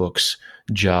FreshBooks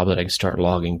job that I can start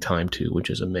logging time to, which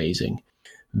is amazing.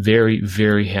 Very,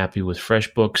 very happy with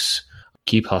FreshBooks.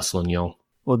 Keep hustling, y'all.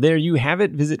 Well, there you have it.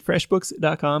 Visit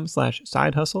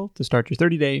freshbooks.com/sidehustle to start your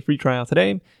 30-day free trial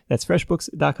today. That's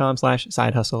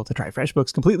freshbooks.com/sidehustle to try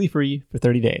FreshBooks completely free for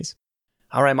 30 days.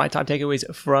 All right, my top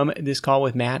takeaways from this call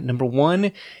with Matt. Number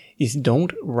 1 is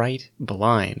don't write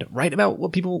blind. Write about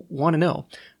what people want to know.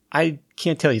 I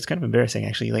can't tell you, it's kind of embarrassing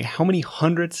actually, like how many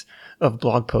hundreds of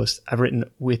blog posts I've written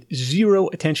with zero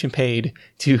attention paid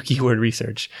to keyword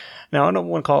research. Now, I don't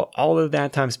want to call all of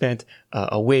that time spent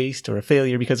a waste or a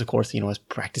failure because, of course, I was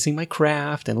practicing my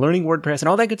craft and learning WordPress and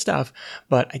all that good stuff,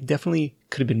 but I definitely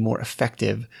could have been more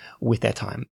effective with that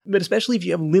time. But especially if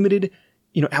you have limited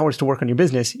hours to work on your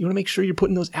business, you want to make sure you're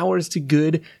putting those hours to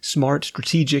good, smart,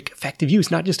 strategic, effective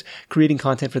use, not just creating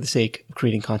content for the sake of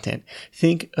creating content.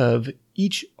 Think of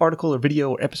each article or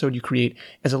video or episode you create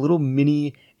as a little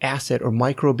mini asset or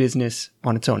micro business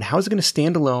on its own. How is it going to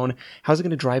stand alone? How is it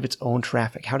going to drive its own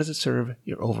traffic? How does it serve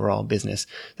your overall business?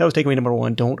 That was takeaway number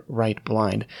 1. Don't write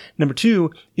blind. Number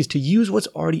 2 is to use what's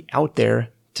already out there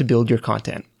to build your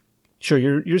content. Sure,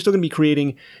 you're still going to be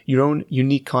creating your own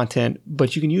unique content,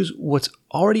 but you can use what's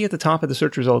already at the top of the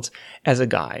search results as a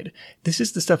guide. This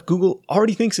is the stuff Google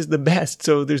already thinks is the best,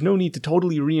 so there's no need to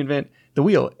totally reinvent the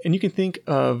wheel. And you can think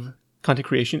of content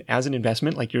creation as an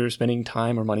investment, like you're spending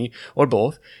time or money or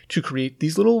both to create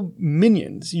these little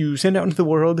minions you send out into the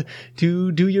world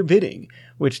to do your bidding,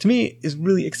 which to me is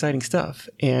really exciting stuff.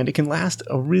 And it can last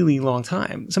a really long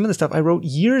time. Some of the stuff I wrote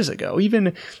years ago,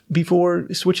 even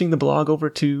before switching the blog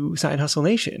over to Side Hustle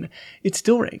Nation, it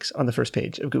still ranks on the first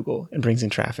page of Google and brings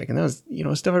in traffic. And that was,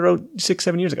 stuff I wrote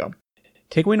 6-7 years ago.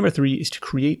 Takeaway number 3 is to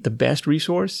create the best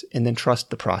resource and then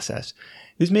trust the process.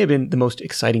 This may have been the most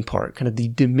exciting part, kind of the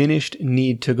diminished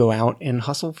need to go out and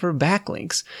hustle for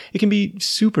backlinks. It can be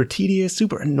super tedious,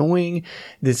 super annoying,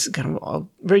 this kind of a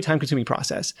very time-consuming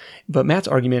process. But Matt's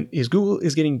argument is Google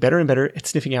is getting better and better at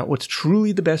sniffing out what's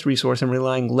truly the best resource and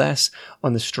relying less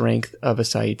on the strength of a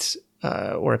site's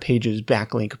or a page's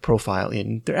backlink profile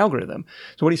in their algorithm.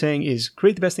 So what he's saying is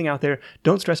create the best thing out there.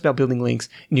 Don't stress about building links,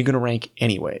 and you're going to rank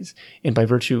anyways. And by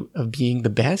virtue of being the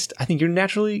best, I think you're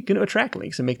naturally going to attract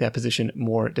links and make that position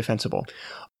more defensible.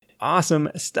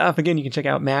 Awesome stuff. Again, you can check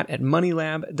out Matt at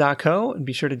moneylab.co and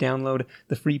be sure to download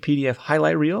the free PDF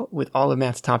highlight reel with all of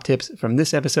Matt's top tips from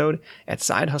this episode at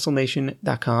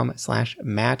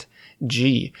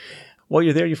sidehustlenation.com/MattG. While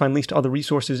you're there, you'll find links to all the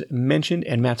resources mentioned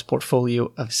and Matt's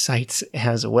portfolio of sites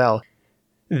as well.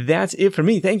 That's it for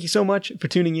me. Thank you so much for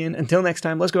tuning in. Until next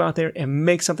time, let's go out there and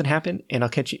make something happen. And I'll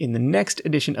catch you in the next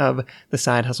edition of The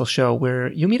Side Hustle Show,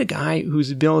 where you'll meet a guy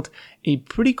who's built a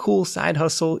pretty cool side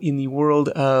hustle in the world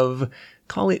of,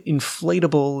 call it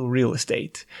inflatable real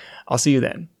estate. I'll see you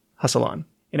then. Hustle on.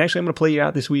 And actually, I'm going to play you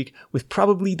out this week with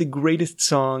probably the greatest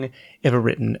song ever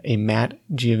written, a Matt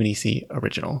Giovanisci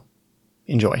original.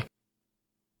 Enjoy.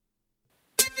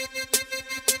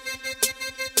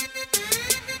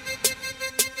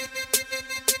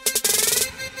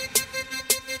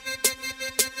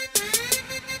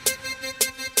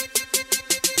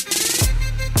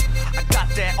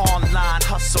 that online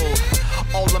hustle.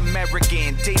 All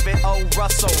American, David O.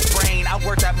 Russell. Brain, I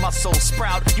work that muscle.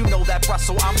 Sprout, you know that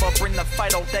Russell. I'ma bring the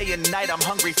fight all day and night. I'm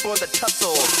hungry for the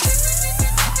tussle.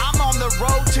 I'm on the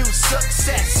road to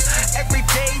success. Every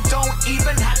day, don't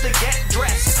even have to get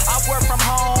dressed. I work from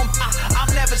home,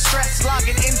 I'm never stressed.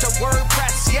 Logging into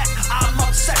WordPress, yeah, I'm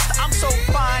obsessed. I'm so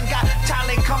fine, got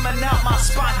talent coming out my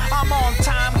spine. I'm on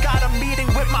time, got a meeting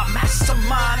with my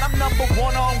mastermind. I'm number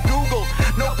one on Google,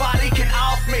 nobody can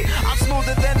off me. I'm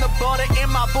smoother than the butter in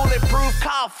my bulletproof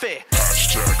coffee.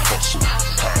 Hashtag hustle,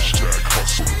 hashtag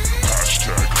hustle,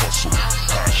 hashtag hustle,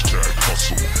 hashtag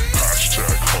hustle,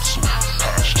 hashtag hustle,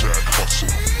 hashtag hustle,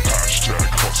 hashtag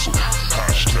hustle,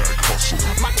 hashtag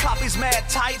hustle. My copy's mad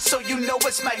tight, so you know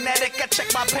it's magnetic. I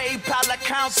check my PayPal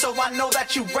account, so I know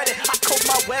that you read it. I code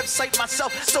my website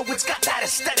myself, so it's got that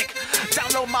aesthetic.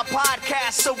 Download my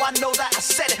podcast, so I know that I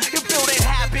said it. You're building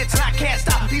habits, and I can't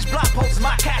stop. These blog posts,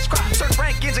 my cash crop. Search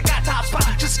rankings, I got top spot.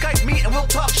 Just Skype me and we'll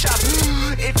talk shop.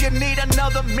 If you need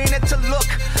another minute to look,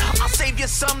 I'll save you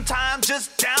some time.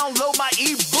 Just download my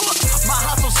ebook. My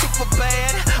hustle's super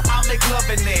bad, I'll make love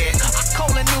in it. I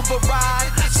call an Uber ride,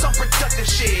 some productive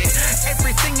shit.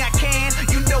 Everything I can,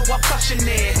 you know I'm crushing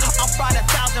it. I'll write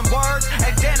 1,000 words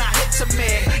and then I hit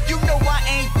submit. You know I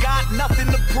ain't got nothing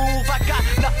to prove. I got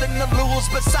nothing to lose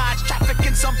besides traffic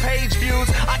and some page views.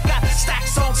 I got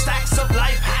stacks on stacks of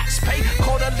life hacks. Pay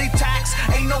quarterly tax,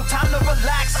 ain't no time to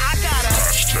relax. I got a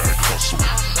hashtag hustle,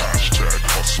 hashtag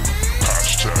hustle,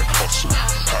 hashtag hustle,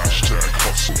 hashtag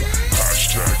hustle,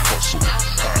 hashtag hustle,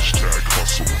 hashtag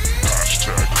hustle,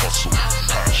 hashtag hustle,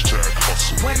 hashtag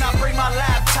hustle. When I bring my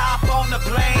laptop on the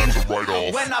plane, that's a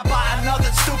write-off. When I buy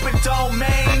another stupid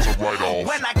domain, That's a write-off.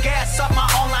 when I gas up my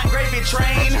online gravy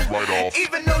train, That's a write-off.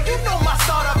 even though you know my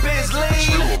startup is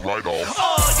lean. Still a write-off.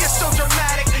 Oh, you're so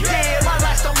dramatic, yeah, my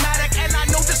life's dramatic, and I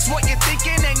know this is what you're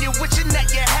thinking, and you're wishing that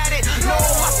you had it. No,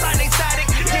 my side ain't static,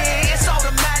 yeah, it's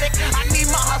automatic. I need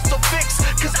my hustle fix,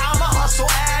 cause I'm a hustle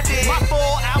addict. My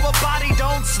 4-hour body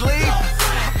don't sleep.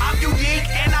 I'm unique,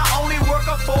 and I only work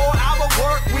a 4-hour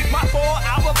work week. My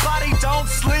 4-hour body don't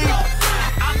sleep.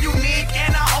 I'm unique,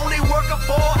 and I only work a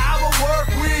 4-hour work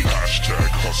week. Hashtag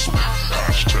hustle,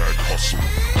 hashtag hustle,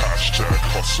 hashtag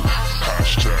hustle,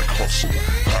 hashtag hustle,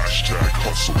 hashtag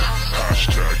hustle,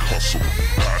 hashtag hustle,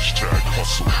 hashtag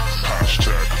hustle,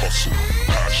 hashtag hustle,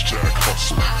 hashtag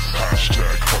hustle,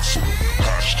 hashtag hustle,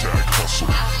 hashtag hustle,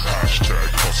 hashtag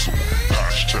hustle,